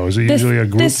usually go? Is it usually a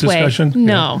group discussion?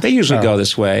 No, They usually go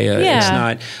this way. It's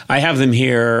not. I have them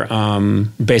here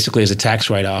basically as a tax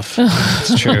write-off.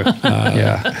 It's true.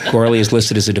 Gorley is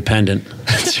listed as a dependent.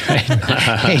 That's right.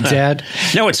 Hey, Dad.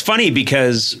 No, it's funny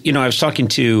because, I was talking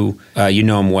to, you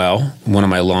know him well, one of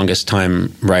my longest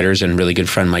time writers and really good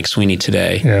friend, Mike Sweeney,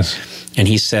 today. Yes. And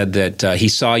he said that he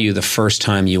saw you the first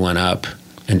time you went up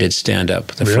and did stand-up.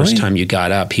 The Really? first time you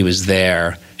got up, he was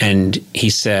there. And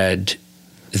he said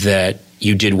that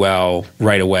you did well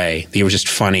right away. That you were just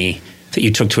funny, that you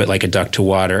took to it like a duck to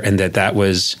water, and that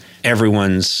was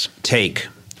everyone's take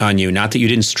on you. Not that you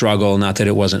didn't struggle, not that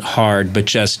it wasn't hard, but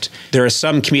just there are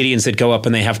some comedians that go up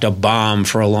and they have to bomb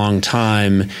for a long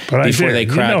time before they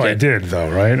crack it. I did,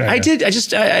 though, right? I did. I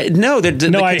just no.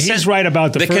 He's right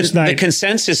about the first night. The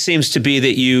consensus seems to be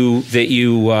that you.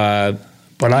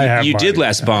 But I have. You did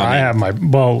less bombing. I have my.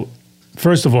 Well,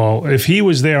 first of all, if he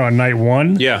was there on night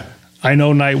one, yeah. I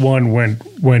know night one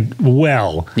went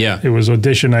well. Yeah. It was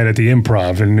audition night at the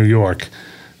Improv in New York,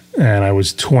 and I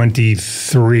was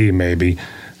 23 maybe,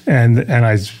 and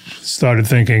I started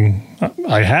thinking,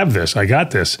 I have this, I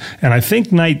got this, and I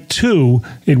think night two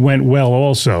it went well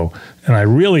also, and I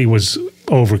really was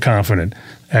overconfident.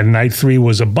 And night three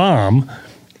was a bomb.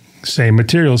 Same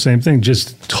material, same thing,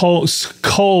 just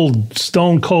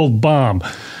stone cold bomb.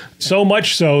 So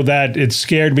much so that it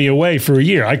scared me away for a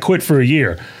year. I quit for a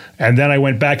year. And then I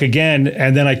went back again,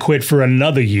 and then I quit for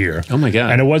another year. Oh, my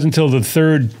God. And it wasn't until the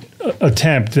third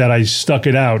attempt that I stuck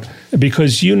it out.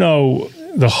 Because,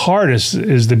 the hardest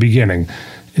is the beginning.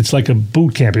 It's like a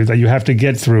boot camp that you have to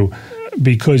get through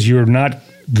because you're not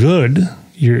good.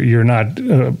 You're not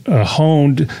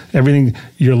honed. Everything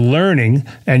you're learning,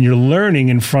 and you're learning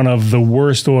in front of the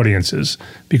worst audiences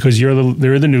because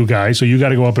they're the new guy. So you got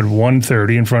to go up at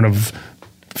 1:30 in front of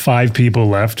 5 people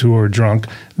left who are drunk.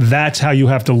 That's how you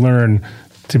have to learn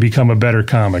to become a better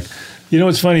comic.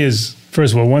 What's funny is,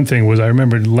 first of all, one thing was I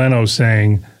remember Leno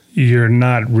saying, "You're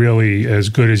not really as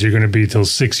good as you're going to be till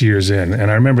 6 years in,"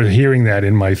 and I remember hearing that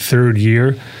in my third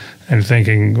year. And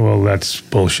thinking, well, that's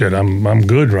bullshit. I'm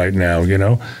good right now,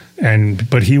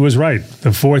 but he was right.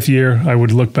 The fourth year, I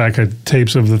would look back at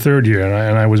tapes of the third year,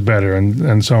 and I was better,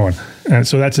 and so on. And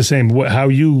so that's the same. How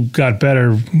you got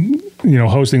better,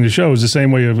 hosting the show is the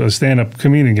same way a stand-up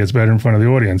comedian gets better in front of the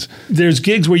audience. There's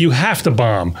gigs where you have to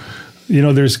bomb.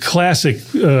 There's classic,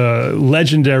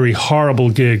 legendary, horrible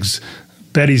gigs.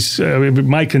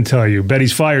 Mike can tell you,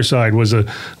 Betty's Fireside was a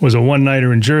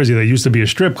one-nighter in Jersey that used to be a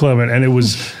strip club, and it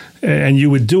was. And you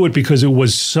would do it because it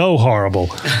was so horrible.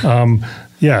 So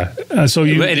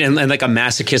you in like a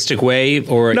masochistic way,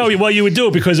 or no? Well, you would do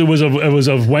it because it was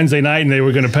a Wednesday night, and they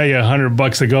were going to pay you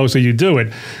 $100 to go, so you do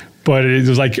it. But it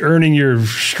was like earning your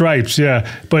stripes,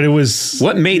 yeah. But it was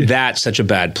what made that such a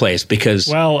bad place? Because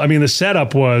the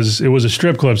setup was it was a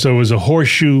strip club, so it was a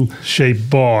horseshoe-shaped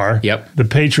bar. Yep. The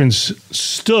patrons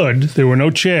stood. There were no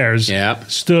chairs.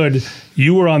 Yep. Stood.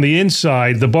 You were on the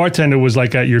inside. The bartender was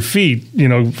like at your feet,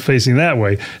 facing that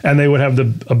way, and they would have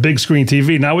a big screen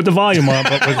TV, not with the volume on,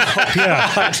 but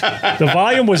the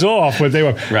volume was off, but they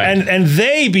were right. And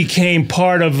they became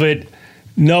part of it.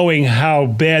 Knowing how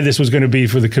bad this was going to be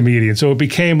for the comedian, so it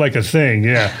became like a thing,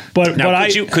 yeah. But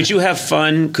could you have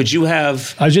fun? Could you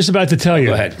have? I was just about to tell you.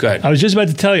 Go ahead. I was just about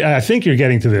to tell you. I think you're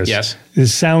getting to this. Yes.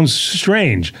 This sounds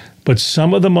strange, but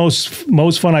some of the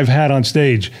most fun I've had on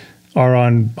stage, are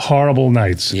on horrible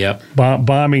nights. Yep.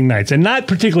 Bombing nights. And not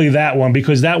particularly that one,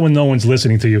 because that one no one's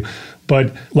listening to you.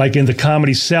 But like in the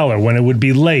Comedy Cellar, when it would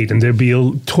be late and there'd be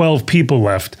 12 people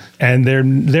left and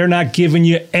they're not giving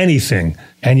you anything.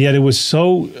 And yet it was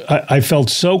so, I felt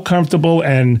so comfortable,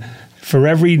 and for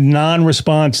every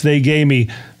non-response they gave me,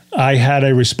 I had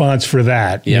a response for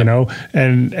that, Yep. you know?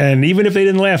 And even if they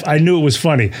didn't laugh, I knew it was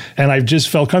funny. And I just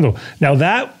felt comfortable. Now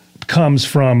that comes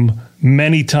from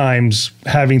many times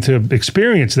having to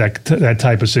experience that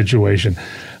type of situation.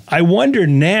 I wonder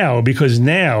now, because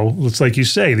now, it's like you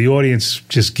say, the audience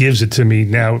just gives it to me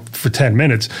now for 10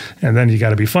 minutes, and then you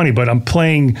got to be funny. But I'm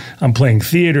playing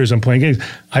theaters, I'm playing games.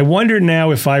 I wonder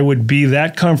now if I would be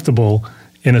that comfortable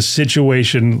in a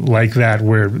situation like that,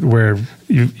 where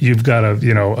you've got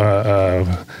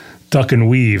to, duck and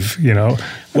weave,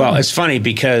 Well, it's funny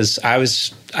because I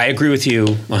agree with you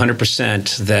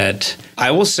 100% that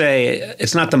I will say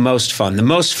it's not the most fun. The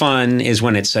most fun is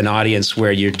when it's an audience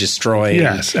where you're destroying.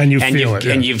 Yes, and you feel it.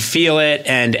 And you feel it,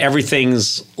 and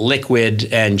everything's liquid,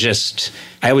 and just,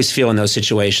 I always feel in those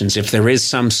situations, if there is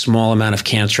some small amount of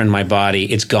cancer in my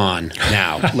body, it's gone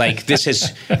now. Like this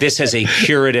has a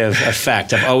curative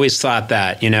effect. I've always thought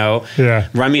that, Yeah.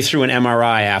 Run me through an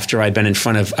MRI after I'd been in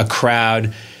front of a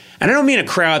crowd. And I don't mean a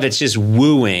crowd that's just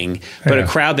wooing, but a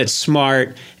crowd that's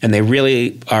smart and they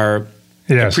really are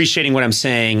appreciating what I'm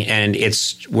saying, and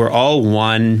we're all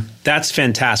one. That's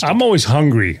fantastic. I'm always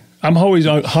hungry. I'm always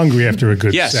hungry after a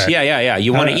good yes, set. Yeah.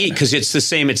 You want to eat because it's the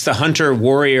same. It's the hunter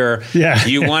warrior. Yeah.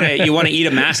 You want to eat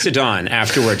a mastodon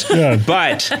afterwards. Yeah.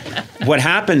 But what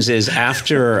happens is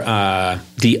after I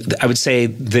would say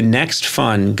the next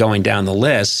fun going down the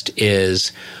list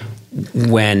is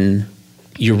when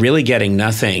you're really getting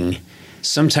nothing.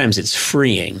 Sometimes it's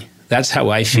freeing. That's how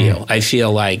I feel. I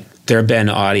feel like there have been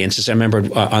audiences. I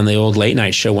remember on the old late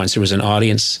night show once there was an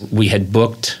audience. We had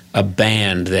booked a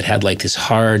band that had like this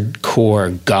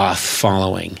hardcore goth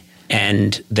following,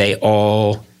 and they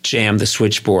all jammed the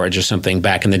switchboards or something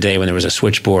back in the day when there was a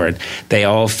switchboard. They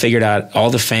all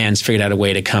the fans figured out a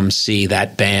way to come see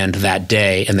that band that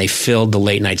day, and they filled the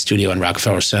late night studio in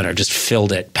Rockefeller Center, just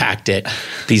filled it, packed it.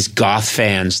 These goth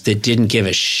fans that didn't give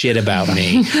a shit about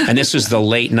me. And this was the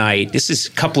late night. This is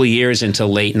a couple of years into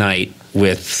late night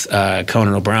with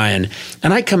Conan O'Brien.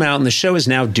 And I come out, and the show is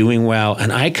now doing well,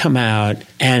 and I come out,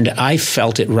 and I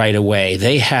felt it right away.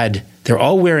 They're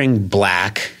all wearing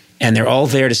black, and they're all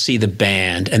there to see the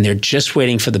band, and they're just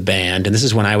waiting for the band. And this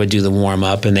is when I would do the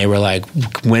warm-up, and they were like,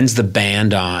 when's the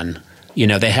band on?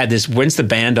 They had this, when's the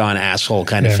band on, asshole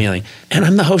kind of feeling. And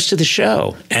I'm the host of the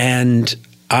show. And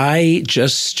I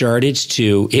just started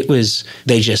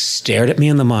they just stared at me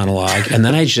in the monologue, and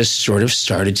then I just sort of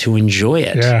started to enjoy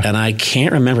it. Yeah. And I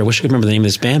can't remember, I wish I could remember the name of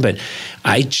this band, but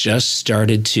I just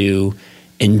started to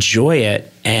enjoy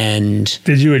it. And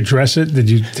did you address it? Did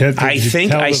you tell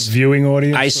the viewing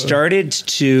audience? I started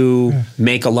to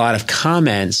make a lot of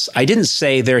comments. I didn't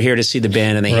say they're here to see the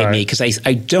band and they hate me, because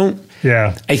I don't.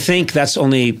 Yeah. I think that's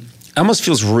almost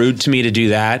feels rude to me to do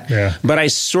that. Yeah. But I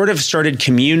sort of started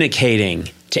communicating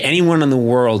to anyone in the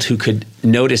world who could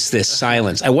notice this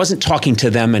silence. I wasn't talking to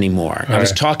them anymore. Right. I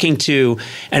was talking to,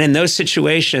 and in those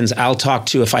situations, I'll talk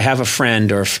to, if I have a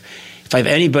friend or if I have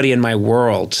anybody in my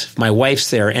world, if my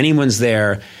wife's there, anyone's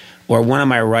there, or one of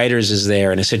my writers is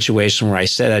there in a situation where I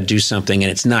said I'd do something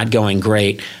and it's not going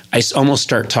great, I almost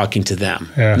start talking to them.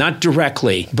 Yeah. Not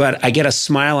directly, but I get a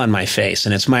smile on my face,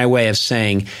 and it's my way of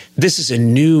saying, this is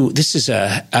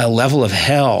a level of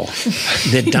hell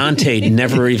that Dante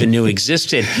never even knew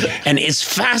existed. And it's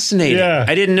fascinating. Yeah.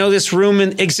 I didn't know this room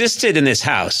existed in this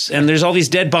house, and there's all these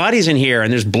dead bodies in here,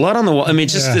 and there's blood on the wall. I mean,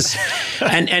 just this,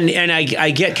 and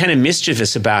I get kind of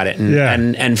mischievous about it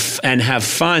and have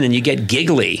fun, and you get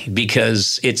giggly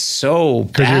because it's so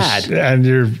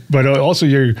bad. But also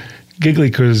you're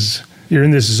giggly because you're in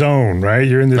this zone, right?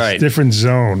 You're in this different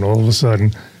zone all of a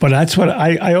sudden. But that's what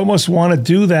I almost want to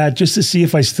do, that just to see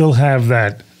if I still have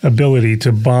that ability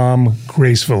to bomb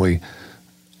gracefully.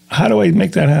 How do I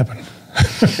make that happen?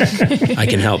 I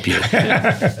can help you.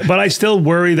 But I still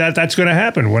worry that that's going to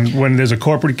happen when there's a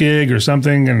corporate gig or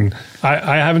something. And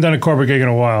I haven't done a corporate gig in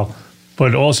a while,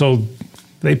 but also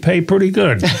they pay pretty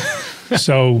good.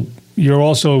 So you're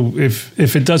also,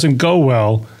 if it doesn't go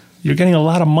well, you're getting a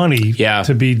lot of money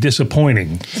to be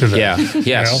disappointing to them. Yeah.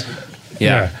 Yes.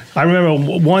 Yeah. I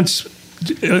remember once,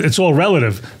 it's all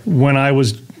relative, when I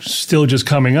was still just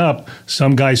coming up,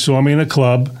 some guy saw me in a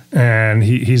club, and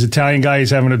he's an Italian guy.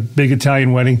 He's having a big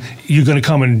Italian wedding. You're going to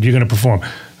come and you're going to perform.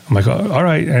 I'm like, all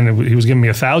right. And he was giving me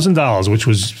 $1,000, which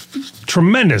was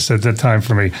tremendous at that time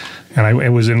for me. And it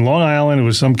was in Long Island. It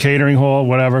was some catering hall,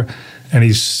 whatever. and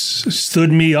he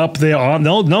stood me up there on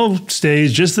no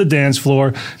stage, just the dance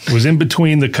floor. It was in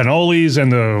between the cannolis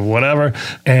and the whatever,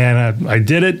 and I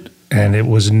did it. And it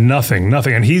was nothing.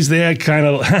 And he's there kind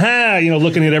of,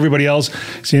 looking at everybody else,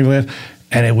 seeing me laugh.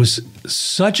 And it was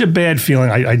such a bad feeling.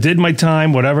 I did my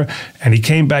time, whatever. And he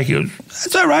came back. He goes,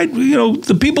 "That's all right.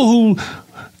 The people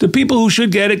who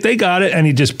should get it, they got it." And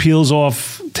he just peels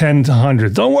off 10 to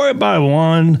 100. "Don't worry about it.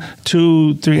 1,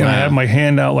 2, 3. Wow. And I have my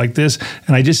hand out like this.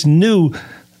 And I just knew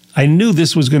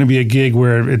this was going to be a gig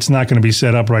where it's not going to be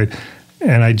set up right.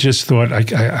 And I just thought,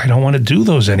 I don't want to do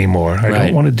those anymore. I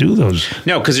don't want to do those.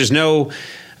 No, because there's no.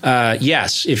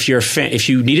 Yes, if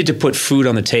you needed to put food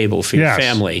on the table for your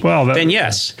family,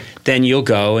 then you'll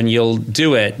go and you'll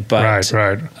do it. But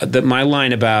my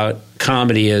line about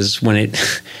comedy is when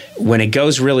it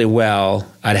goes really well,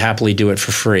 I'd happily do it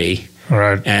for free.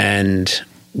 Right. And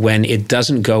when it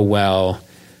doesn't go well,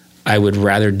 I would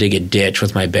rather dig a ditch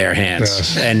with my bare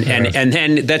hands. Yes. And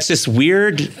then that's this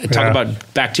weird, talk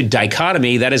about back to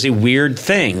dichotomy, that is a weird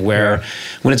thing where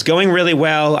when it's going really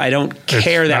well, I don't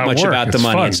care that much about the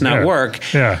money. Fun. It's not work.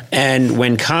 Yeah. And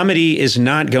when comedy is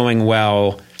not going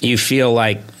well, you feel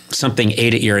like something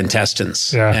ate at your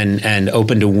intestines and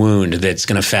opened a wound that's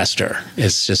going to fester.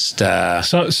 It's just...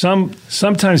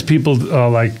 sometimes people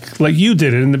like you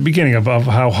did it in the beginning of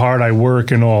how hard I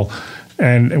work and all.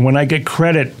 And when I get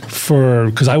credit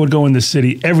because I would go in the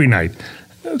city every night,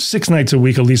 6 nights a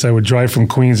week at least, I would drive from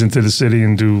Queens into the city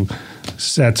and do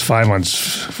sets 5 on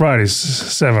Fridays,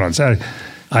 7 on Saturday.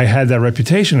 I had that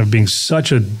reputation of being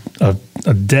such a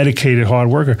dedicated hard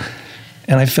worker.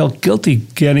 And I felt guilty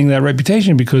getting that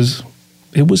reputation because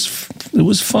it was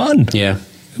fun. Yeah.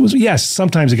 It was, yes,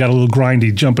 sometimes it got a little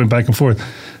grindy, jumping back and forth.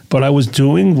 But I was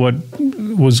doing what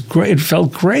was great. It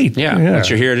felt great. Yeah. What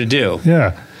you're here to do.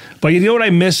 Yeah. But you know what I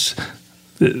miss?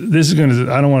 This is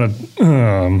I don't want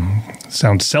to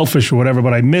sound selfish or whatever,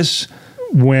 but I miss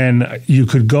when you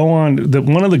could go on.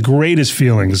 One of the greatest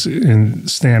feelings in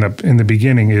stand-up in the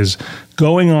beginning is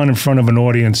going on in front of an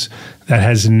audience that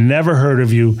has never heard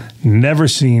of you, never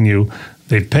seen you.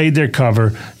 They've paid their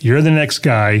cover. You're the next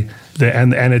guy.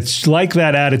 And it's like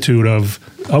that attitude of,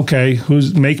 okay,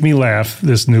 make me laugh,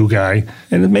 this new guy.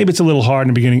 And maybe it's a little hard in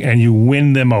the beginning, and you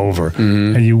win them over.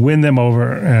 Mm-hmm. And you win them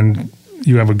over, and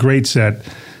you have a great set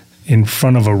in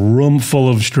front of a room full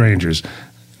of strangers.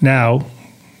 Now,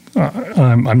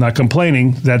 I'm not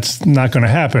complaining. That's not going to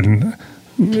happen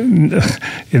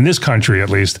in this country, at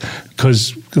least,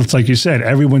 because it's like you said,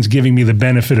 everyone's giving me the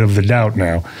benefit of the doubt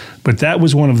now. But that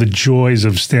was one of the joys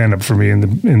of stand-up for me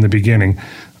in the beginning,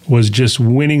 was just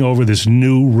winning over this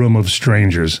new room of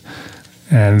strangers.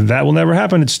 And that will never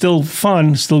happen. It's still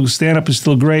fun. Still, stand-up is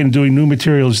still great, and doing new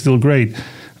material is still great.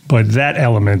 But that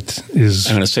element is...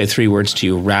 I'm going to say 3 words to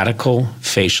you: radical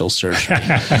facial surgery.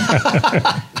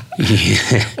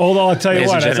 Although I'll tell you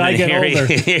what, as I get older...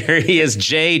 Here he is,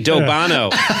 Jay Dobano.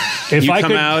 If you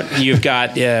come out, you've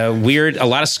got a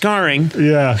lot of scarring,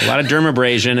 a lot of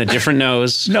dermabrasion, a different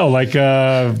nose. No, like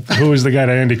who was the guy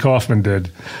that Andy Kaufman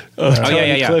did?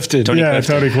 Tony Clifton.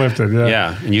 Tony Clifton,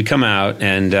 yeah. And you come out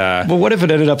and... well, what if it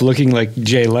ended up looking like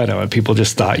Jay Leno and people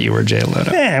just thought you were Jay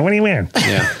Leno? Yeah, what do you mean?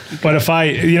 Yeah. But if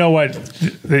you know what,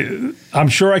 I'm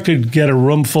sure I could get a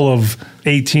room full of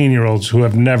 18-year-olds who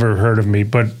have never heard of me,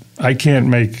 but I can't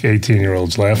make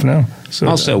 18-year-olds laugh now. So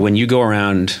also, when you go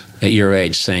around at your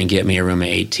age saying, "Get me a room of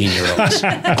 18-year-olds,"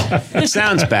 it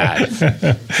sounds bad.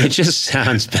 It just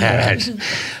sounds bad.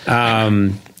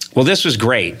 Well, this was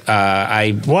great.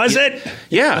 Was it?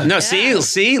 Yeah. No.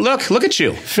 See. Look at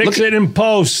you. Fix it in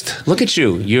post. Look at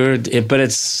you.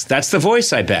 That's the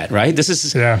voice. I bet. Right. This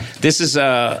is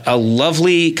a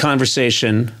lovely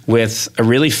conversation with a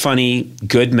really funny,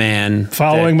 good man.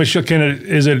 Following Michelle.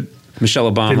 Is it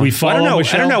Michelle Obama? Did we follow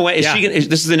Michelle? I don't know.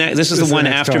 This is the one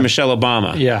after Michelle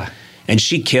Obama. Yeah. And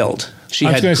she killed.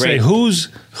 I was going to say,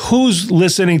 who's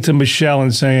listening to Michelle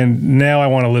and saying, now I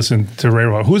want to listen to Ray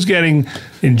Romano? Who's getting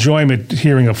enjoyment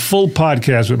hearing a full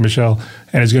podcast with Michelle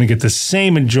and is going to get the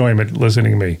same enjoyment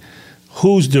listening to me?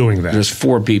 Who's doing that? There's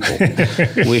 4 people.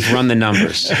 We've run the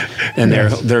numbers, and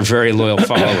they're very loyal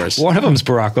followers. One of them's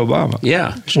Barack Obama.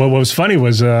 Yeah. Well, what was funny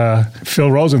was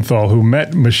Phil Rosenthal, who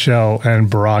met Michelle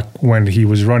and Barack when he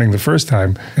was running the first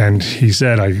time, and he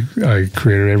said, I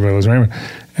created Everybody Loves Raymond.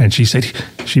 And she said,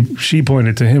 she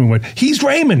pointed to him and went, "He's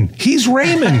Raymond. He's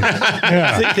Raymond."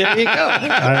 Yeah. There you go.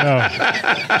 I know.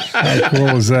 How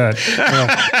cool was that?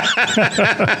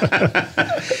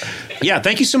 Yeah.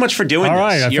 Thank you so much for doing this. All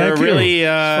right. You're really.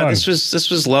 This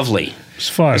was lovely. It's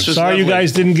fun. This was Sorry you lovely.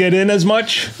 guys didn't get in as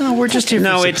much. No, we're just here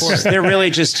No, for support. they're really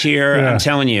just here. Yeah. I'm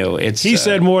telling you. He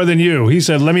said more than you. He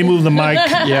said, let me move the mic.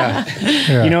 Yeah.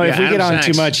 Yeah. You know, if Yeah, we get Adam on Sachs.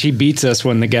 too much, he beats us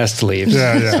when the guest leaves.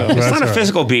 Yeah. It's That's not a right.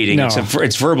 physical beating. No.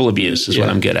 It's verbal abuse is what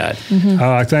I'm good at.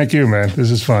 Thank you, man.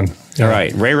 This is fun. Yeah. All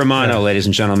right. Ray Romano, ladies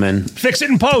and gentlemen. Fix it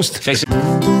in post. Fix it.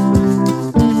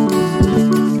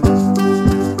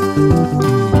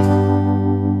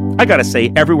 I gotta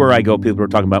say, everywhere I go, people are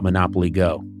talking about Monopoly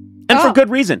Go. And for good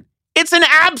reason. It's an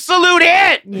absolute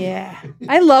hit! Yeah.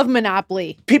 I love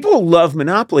Monopoly. People love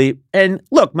Monopoly. And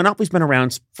look, Monopoly's been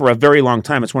around for a very long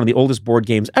time. It's one of the oldest board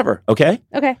games ever, okay?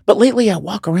 Okay. But lately I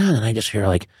walk around and I just hear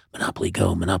like, Monopoly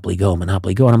Go, Monopoly Go,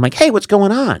 Monopoly Go. And I'm like, hey, what's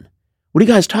going on? What are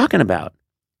you guys talking about?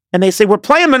 And they say, we're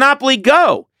playing Monopoly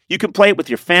Go. You can play it with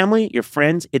your family, your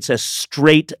friends. It's a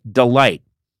straight delight.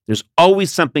 There's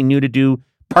always something new to do.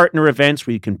 Partner events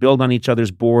where you can build on each other's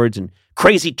boards and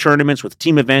crazy tournaments with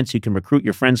team events you can recruit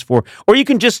your friends for, or you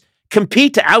can just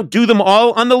compete to outdo them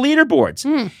all on the leaderboards.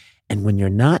 And when you're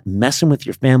not messing with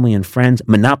your family and friends,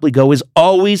 Monopoly Go is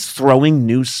always throwing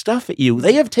new stuff at you.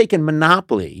 They have taken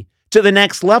Monopoly to the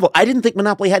next level. I didn't think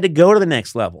Monopoly had to go to the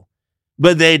next level,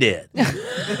 but they did.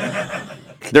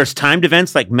 There's timed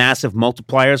events like massive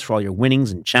multipliers for all your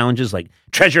winnings and challenges like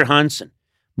treasure hunts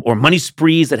or money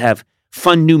sprees that have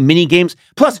fun new mini games.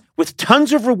 Plus, with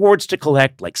tons of rewards to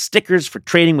collect, like stickers for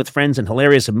trading with friends and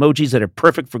hilarious emojis that are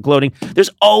perfect for gloating, there's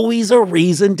always a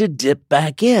reason to dip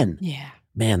back in. Yeah.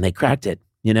 Man, they cracked it,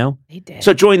 you know? They did.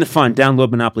 So join the fun.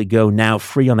 Download Monopoly Go now,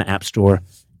 free on the App Store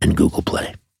and Google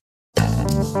Play.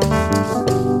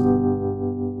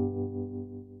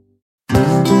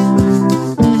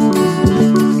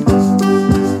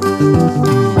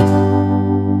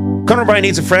 Conan O'Brien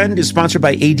Needs a Friend is sponsored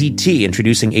by ADT,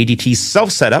 introducing ADT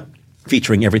Self-Setup,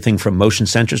 featuring everything from motion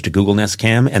sensors to Google Nest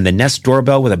Cam and the Nest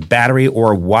doorbell with a battery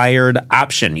or wired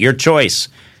option. Your choice.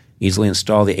 Easily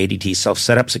install the ADT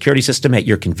Self-Setup security system at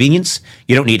your convenience.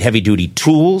 You don't need heavy-duty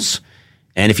tools.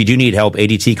 And if you do need help,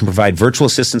 ADT can provide virtual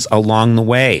assistance along the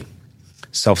way.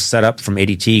 Self-Setup from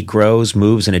ADT grows,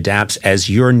 moves, and adapts as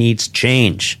your needs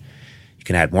change. You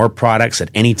can add more products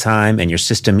at any time, and your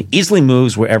system easily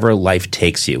moves wherever life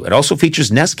takes you. It also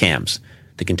features Nest cams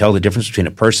that can tell the difference between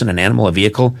a person, an animal, a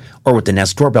vehicle, or with the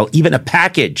Nest doorbell, even a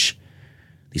package.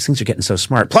 These things are getting so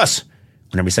smart. Plus,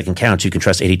 when every second counts, you can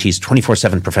trust ADT's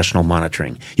 24/7 professional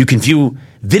monitoring. You can view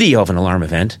video of an alarm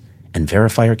event and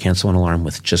verify or cancel an alarm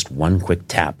with just one quick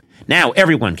tap. Now,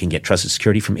 everyone can get trusted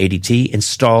security from ADT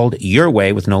installed your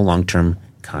way with no long-term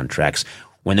contracts.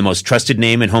 When the most trusted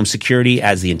name in home security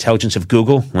adds the intelligence of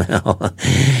Google, well,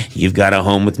 you've got a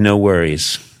home with no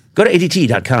worries. Go to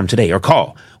ADT.com today or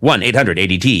call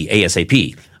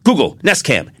 1-800-ADT-ASAP. Google, Nest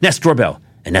Cam, Nest Doorbell,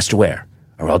 and Nest Aware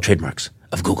are all trademarks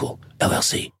of Google,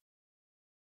 LLC.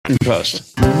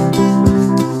 Post.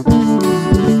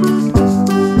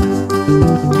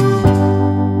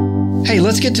 Hey,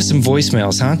 let's get to some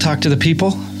voicemails, huh? Talk to the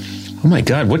people. Oh my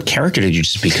God, what character did you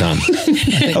just become?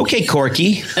 Okay,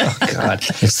 Corky. Oh, God.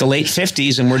 It's the late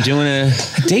 50s and we're doing a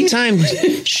daytime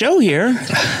show here.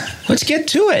 Let's get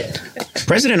to it.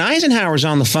 President Eisenhower's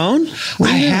on the phone. I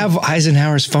have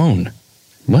Eisenhower's phone.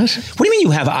 What? What do you mean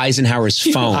you have Eisenhower's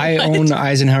phone? I own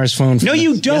Eisenhower's phone. No,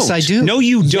 you don't. Yes, I do. No,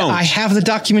 you don't. Yeah, I have the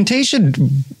documentation,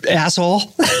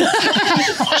 asshole.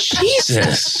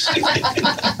 Jesus.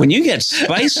 When you get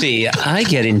spicy, I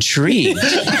get intrigued.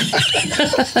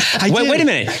 Wait a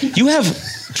minute. You have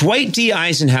Dwight D.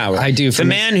 Eisenhower. I do. The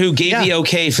man who gave the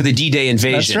okay for the D-Day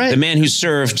invasion. That's right. The man who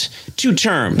served 2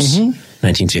 terms.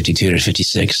 1952 to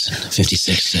 56,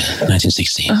 56 to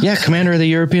 1960. Yeah, commander of the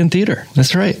European theater.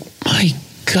 That's right. My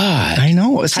God. I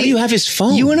know. How do you have his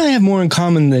phone? You and I have more in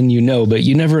common than you know, but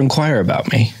you never inquire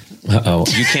about me. Uh-oh.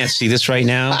 You can't see this right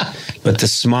now, but the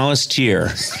smallest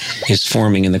tear is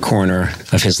forming in the corner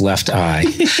of his left eye.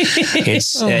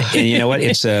 It's and you know what?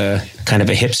 It's a kind of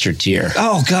a hipster tear.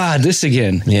 Oh, God, this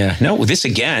again. Yeah. No, this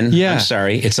again. Yeah. I'm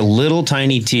sorry. It's a little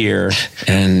tiny tear,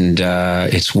 and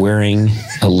it's wearing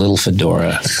a little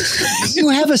fedora. You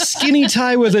have a skinny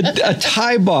tie with a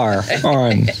tie bar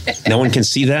on. No one can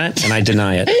see that, and I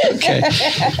deny it. Okay.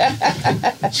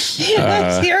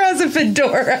 Tear has a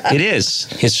fedora. It is.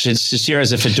 His tear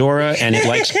has a fedora, and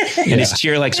his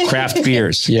tear likes craft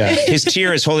beers. Yeah. His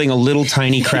tear is holding a little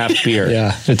tiny craft beer.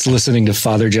 Yeah, it's listening to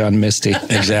Father John Misty.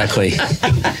 Exactly.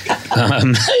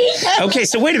 Okay,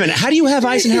 so wait a minute. How do you have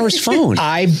Eisenhower's phone?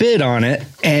 I bid on it,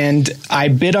 and I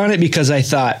bid on it because I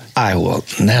thought, I will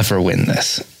never win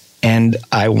this. and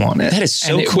I want it. That is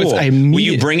so And cool. Will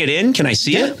you bring it in? Can I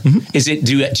see it? Is it?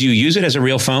 Do you use it as a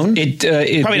real phone? It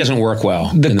probably doesn't work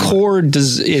well. The cord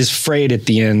is frayed at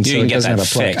the end, You so can it get doesn't that have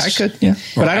a plug. fixed. I could, yeah.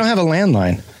 But I don't have a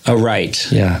landline. Oh,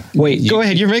 right. Yeah. Wait, go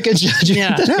ahead. You're making a judgment.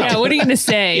 Yeah. What are you going to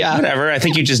say? Yeah. Whatever. I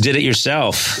think you just did it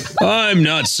yourself. I'm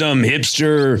not some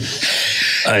hipster.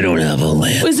 I don't have a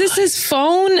lamp. Was this his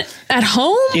phone at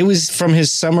home? It was from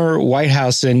his summer White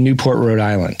House in Newport, Rhode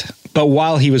Island. But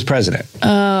while he was president.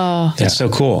 Oh. That's so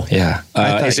cool. Yeah.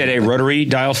 Is it a rotary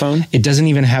dial phone? It doesn't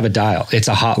even have a dial. It's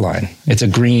a hotline. It's a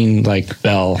green, like,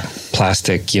 Bell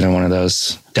plastic, one of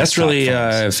those. That's really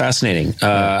fascinating.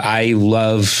 I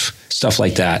love stuff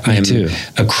like that. Me I'm too.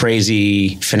 a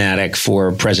crazy fanatic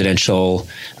for presidential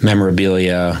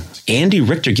memorabilia. Andy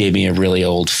Richter gave me a really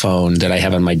old phone that I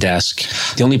have on my desk.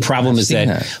 The only problem is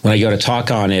that when I go to talk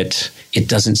on it, it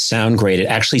doesn't sound great. It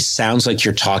actually sounds like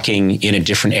you're talking in a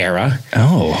different era.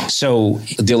 Oh. So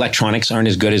the electronics aren't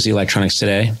as good as the electronics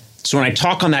today. So when I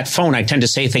talk on that phone, I tend to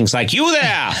say things like, "You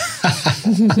there?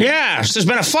 Yes, there's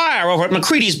been a fire over at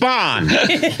McCready's Barn.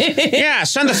 Yeah,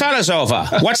 send the fellas over.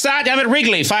 What's that? I'm at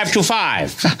Wrigley,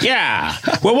 525. Yeah.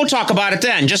 Well, we'll talk about it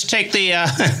then. Just take the, I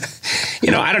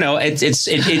don't know.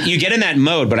 You get in that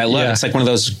mode, but I love it. It's like one of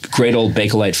those great old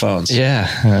Bakelite phones. Yeah,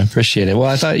 I appreciate it. Well,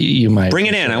 I thought you might. Bring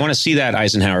it in. I want to see that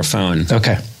Eisenhower phone.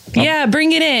 Okay. Yeah,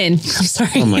 bring it in. I'm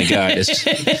sorry. Oh my God.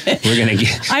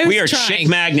 We are chick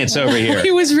magnets over here.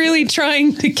 I was really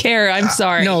trying to care. I'm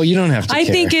sorry. No, you don't have to I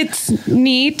care. think it's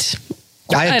neat.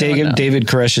 I have David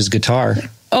Koresh's guitar.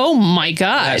 Oh my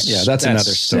gosh. Yeah, that's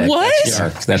another story. What?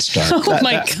 That's dark. Oh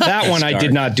my God. That one I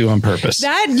did not do on purpose.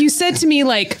 That you said to me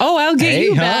like, "Oh, I'll get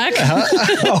you back."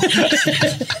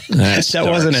 That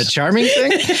wasn't a charming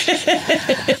thing?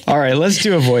 All right, let's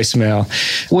do a voicemail.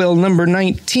 Will, number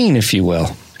 19, if you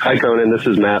will. Hi, Conan. This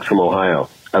is Matt from Ohio.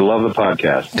 I love the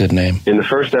podcast. Good name. In the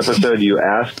first episode, you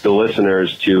asked the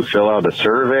listeners to fill out a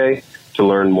survey to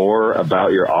learn more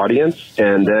about your audience.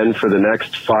 And then for the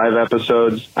next 5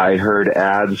 episodes, I heard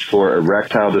ads for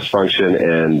erectile dysfunction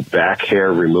and back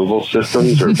hair removal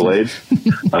systems or blades.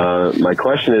 My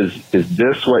question is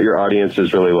this what your audience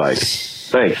is really like?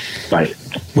 Thanks. Bye.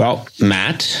 Well,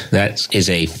 Matt, that is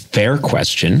a fair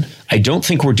question. I don't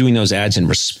think we're doing those ads in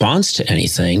response to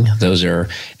anything. Those are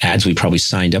ads we probably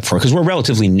signed up for because we're a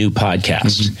relatively new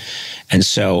podcast. Mm-hmm. And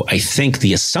so I think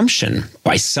the assumption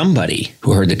by somebody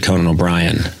who heard that Conan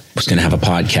O'Brien was going to have a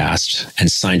podcast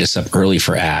and signed us up early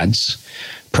for ads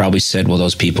probably said, well,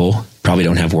 those people probably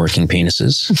don't have working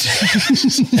penises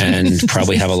and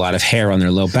probably have a lot of hair on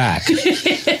their low back.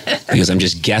 Because I'm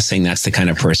just guessing that's the kind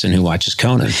of person who watches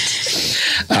Conan.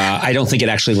 I don't think it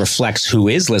actually reflects who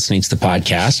is listening to the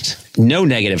podcast. No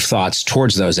negative thoughts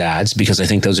towards those ads because I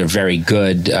think those are very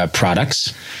good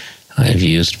products. I've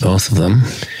used both of them.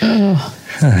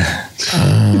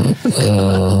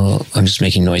 I'm just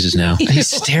making noises now. He's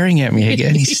staring at me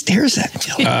again. He stares at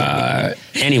me.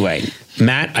 Anyway,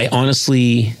 Matt, I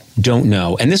honestly don't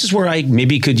know. And this is where I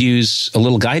maybe could use a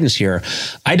little guidance here.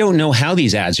 I don't know how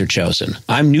these ads are chosen.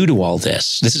 I'm new to all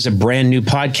this. This is a brand new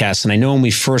podcast. And I know when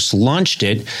we first launched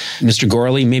it, Mr.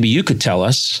 Gorley, maybe you could tell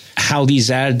us how these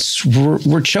ads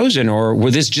were chosen, or were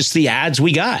this just the ads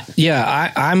we got?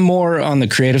 Yeah, I'm more on the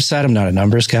creative side. I'm not a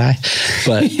numbers guy.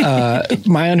 But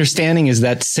my understanding is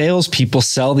that salespeople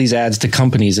sell these ads to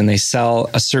companies and they sell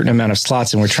a certain amount of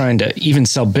slots. And we're trying to even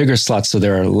sell bigger slots so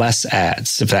there are less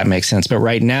ads, if that makes sense. But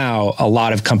right now, a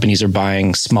lot of companies are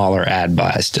buying smaller ad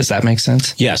buys. Does that make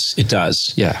sense? Yes, it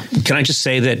does. Yeah. Can I just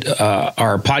say that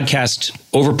our podcast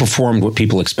overperformed what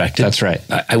people expected? That's right.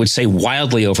 I would say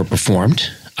wildly overperformed.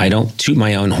 I don't toot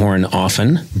my own horn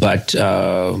often, but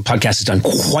podcast has done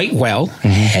quite well.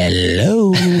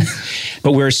 Hello.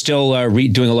 But we're still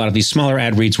doing a lot of these smaller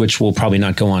ad reads, which will probably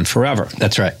not go on forever.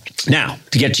 That's right. Now,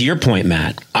 to get to your point,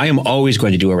 Matt, I am always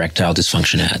going to do erectile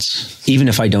dysfunction ads, even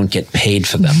if I don't get paid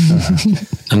for them.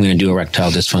 I'm going to do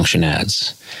erectile dysfunction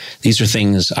ads. These are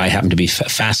things I happen to be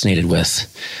fascinated with.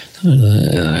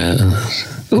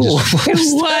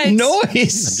 What noise? I'm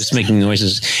just making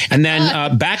noises. And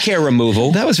then back hair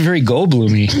removal. That was very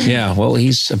Goldbloomy. Yeah, well,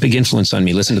 he's a big influence on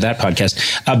me. Listen to that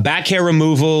podcast. Back hair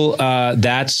removal,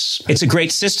 it's a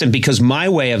great system because my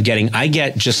way of I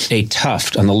get just a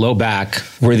tuft on the low back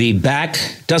where the back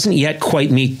doesn't yet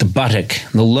quite meet the buttock,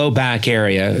 the low back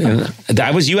area.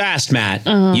 You asked, Matt.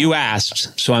 You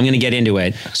asked, so I'm going to get into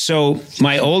it. So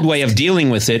my old way of dealing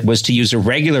with it was to use a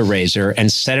regular razor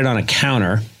and set it on a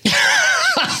counter.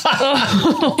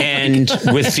 And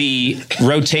with the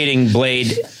rotating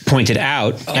blade pointed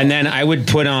out, and then I would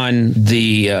put on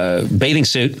the bathing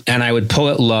suit and I would pull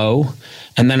it low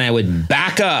and then I would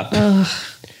back up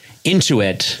into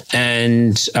it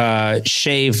and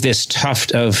shave this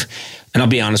tuft of, and I'll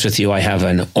be honest with you, I have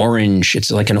an orange,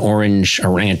 it's like an orange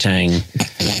orangutan,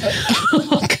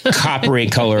 coppery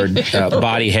colored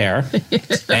body hair.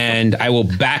 And I will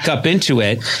back up into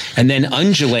it and then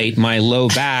undulate my low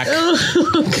back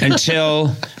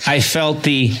until I felt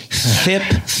the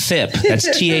thip,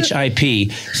 that's T-H-I-P,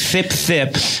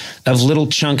 thip of little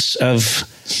chunks of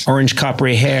orange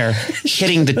coppery hair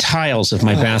hitting the tiles of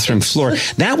my bathroom floor.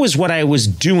 That was what I was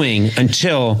doing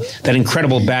until that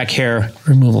incredible back hair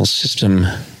removal system.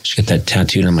 Should get that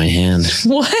tattooed on my hand.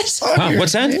 What? Huh,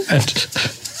 what's that?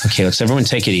 Okay, let's everyone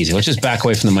take it easy. Let's just back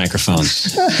away from the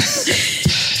microphones.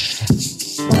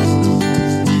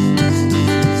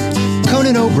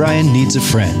 Conan O'Brien Needs a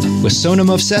Friend with Sona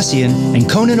Movsesian and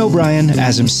Conan O'Brien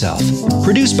as himself.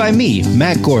 Produced by me,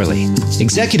 Matt Gorley.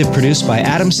 Executive produced by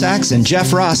Adam Sachs and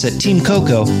Jeff Ross at Team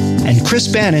Coco and Chris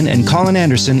Bannon and Colin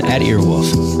Anderson at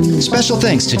Earwolf. Special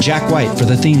thanks to Jack White for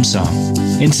the theme song.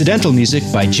 Incidental music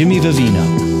by Jimmy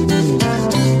Vivino.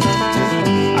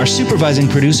 Our supervising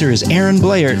producer is Aaron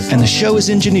Blair, and the show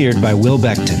is engineered by Will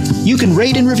Beckton. You can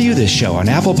rate and review this show on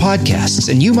Apple Podcasts,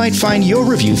 and you might find your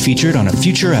review featured on a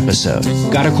future episode.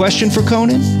 Got a question for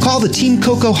Conan? Call the Team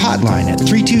Coco hotline at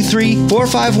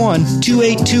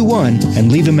 323-451-2821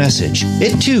 and leave a message.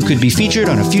 It too could be featured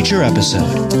on a future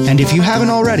episode. And if you haven't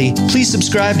already, please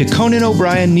subscribe to Conan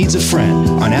O'Brien Needs a Friend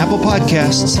on Apple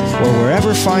Podcasts or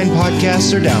wherever fine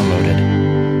podcasts are downloaded.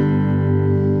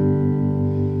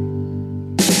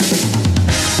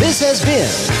 This has been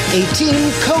a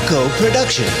Team Coco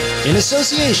production in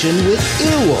association with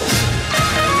Earwolf.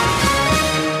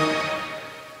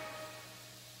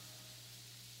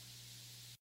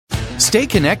 Stay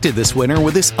connected this winter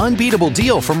with this unbeatable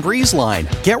deal from BreezeLine.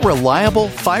 Get reliable,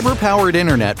 fiber-powered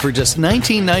internet for just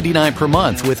 $19.99 per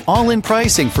month with all-in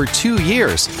pricing for 2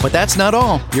 years. But that's not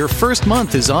all. Your first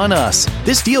month is on us.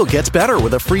 This deal gets better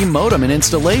with a free modem and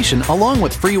installation along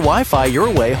with free Wi-Fi Your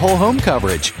Way whole home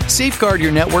coverage. Safeguard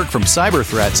your network from cyber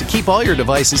threats and keep all your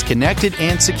devices connected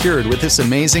and secured with this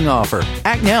amazing offer.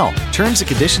 Act now. Terms and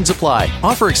conditions apply.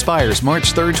 Offer expires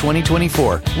March 3rd,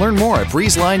 2024. Learn more at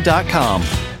breezeline.com.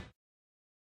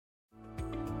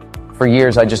 For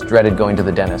years, I just dreaded going to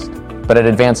the dentist. But at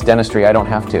Advanced Dentistry, I don't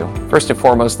have to. First and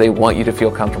foremost, they want you to feel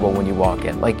comfortable when you walk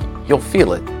in. Like, you'll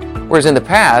feel it. Whereas in the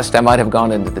past, I might have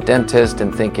gone into the dentist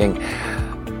and thinking,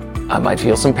 I might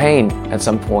feel some pain at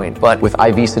some point. But with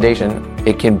IV sedation,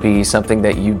 it can be something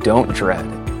that you don't dread.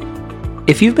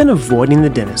 If you've been avoiding the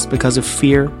dentist because of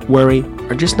fear, worry,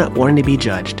 or just not wanting to be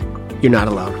judged, you're not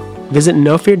alone. Visit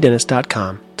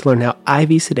nofeardentist.com to learn how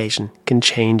IV sedation can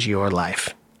change your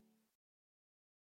life.